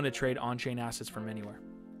enabling anyone to trade on-chain assets from anywhere.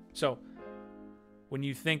 So, when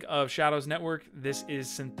you think of Shadows Network, this is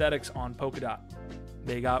synthetics on Polkadot.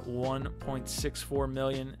 They got $1.64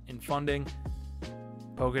 million in funding.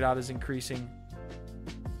 Polkadot is increasing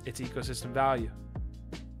its ecosystem value.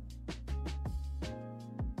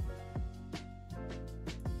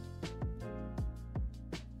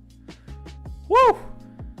 Woo!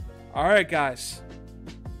 All right, guys.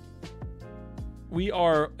 We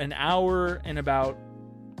are an hour and about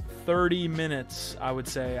 30 minutes, I would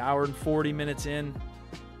say, hour and 40 minutes in.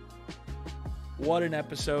 What an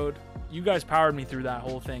episode. You guys powered me through that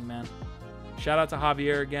whole thing, man. Shout out to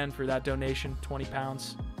Javier again for that donation, 20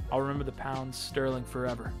 pounds. I'll remember the pounds sterling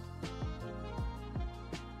forever.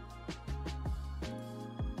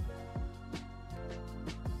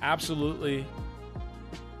 Absolutely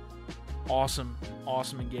awesome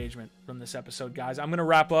engagement from this episode, guys. I'm going to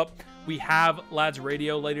wrap up. We have LADZ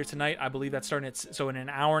Radio later tonight. I believe that's starting at, so in an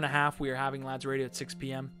hour and a half, we are having LADZ Radio at 6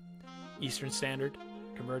 p.m. Eastern Standard.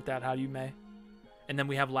 Convert that how you may. And then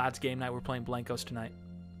we have LADZ Game Night. We're playing Blancos tonight.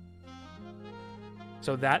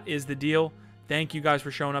 So that is the deal. Thank you guys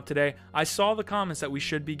for showing up today. I saw the comments that we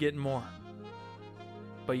should be getting more.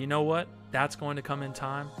 But you know what? That's going to come in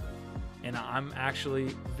time. And I'm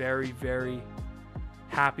actually very, very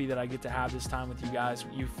happy that I get to have this time with you guys.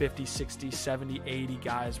 You 50, 60, 70, 80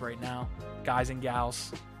 guys right now. Guys and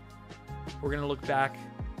gals. We're going to look back.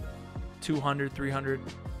 200, 300,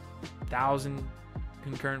 1,000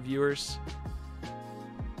 concurrent viewers.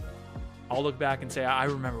 I'll look back and say, I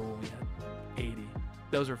remember when we had 80.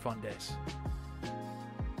 Those were fun days.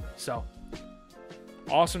 So,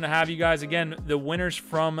 awesome to have you guys. Again, the winners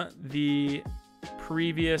from the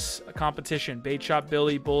previous competition, Bait Shop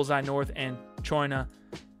Billy, Bullseye North, and Choina.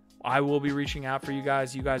 I will be reaching out for you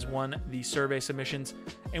guys. You guys won the survey submissions,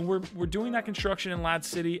 and we're doing that construction in LADZ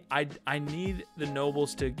City. I need the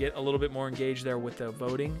nobles to get a little bit more engaged there with the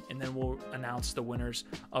voting, and then we'll announce the winners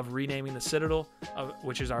of renaming the Citadel,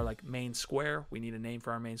 which is our like main square. We need a name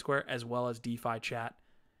for our main square, as well as DeFi chat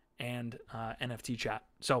and NFT chat.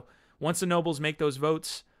 So once the nobles make those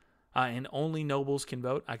votes, and only nobles can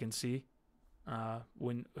vote, I can see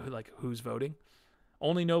who's voting.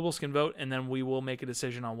 Only nobles can vote, and then we will make a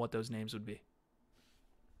decision on what those names would be.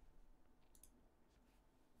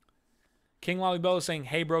 King Lollybell is saying,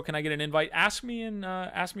 "Hey bro, can I get an invite?" Ask me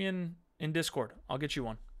in Discord. I'll get you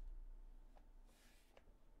one.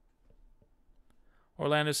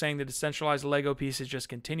 Orlando's saying the decentralized Lego pieces just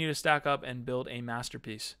continue to stack up and build a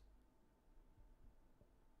masterpiece.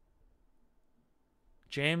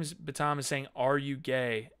 James Batam is saying, "Are you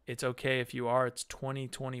gay? It's okay if you are. It's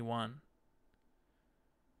 2021.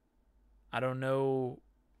 I don't know.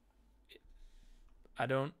 I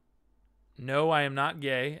am not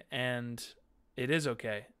gay, and it is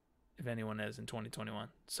okay if anyone is in 2021.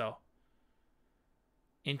 So,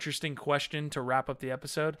 interesting question to wrap up the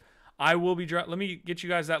episode. I will be let me get you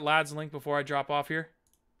guys that LADZ link before I drop off here.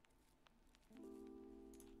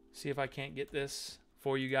 See if I can't get this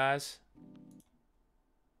for you guys.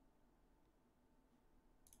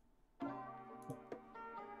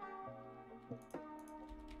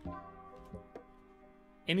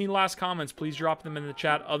 Any last comments, please drop them in the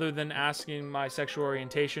chat. Other than asking my sexual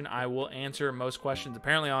orientation, I will answer most questions.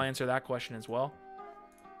 Apparently, I'll answer that question as well.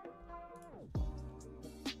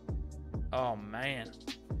 Oh, man.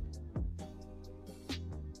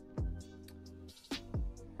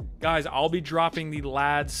 Guys, I'll be dropping the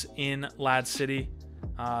LADZ in LADZ City.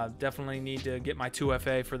 Definitely need to get my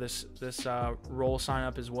 2FA for this role sign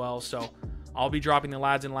up as well. So I'll be dropping the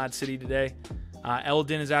LADZ in LADZ City today.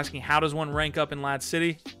 Eldin is asking, how does one rank up in LADZ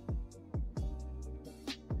City?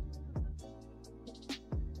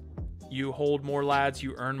 You hold more LADZ,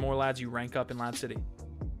 you earn more LADZ, you rank up in LADZ City.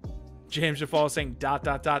 James Jafal is saying ...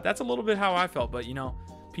 That's a little bit how I felt, but you know,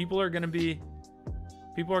 people are gonna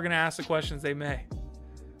ask the questions they may.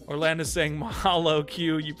 Orlando's saying, mahalo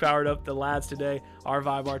Q, you powered up the LADZ today. Our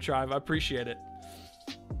vibe, our tribe. I appreciate it.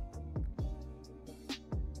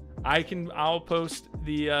 I'll post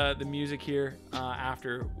the music here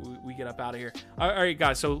after we get up out of here. All right,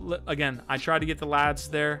 guys. So again, I tried to get the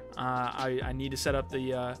LADZ there. I need to set up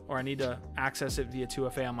or I need to access it via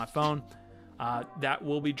 2FA on my phone. That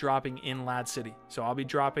will be dropping in LADZ City. So I'll be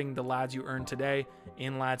dropping the LADZ you earned today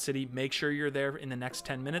in LADZ City. Make sure you're there in the next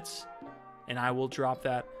 10 minutes, and I will drop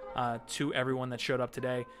that to everyone that showed up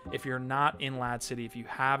today. If you're not in LADZ City, if you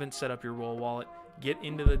haven't set up your Roll wallet, get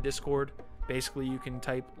into the Discord. Basically, you can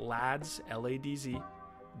type LADZ, LADZ,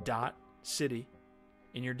 .city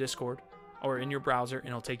in your Discord or in your browser, and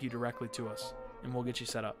it'll take you directly to us, and we'll get you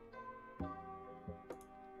set up.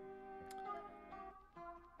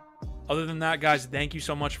 Other than that, guys, thank you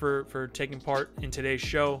so much for taking part in today's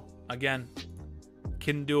show. Again,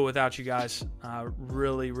 couldn't do it without you guys.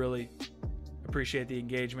 Really, really appreciate the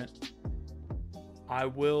engagement. I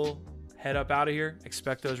will head up out of here.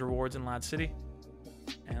 Expect those rewards in LADZ City.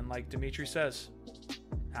 And like Dimitri says,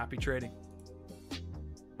 happy trading.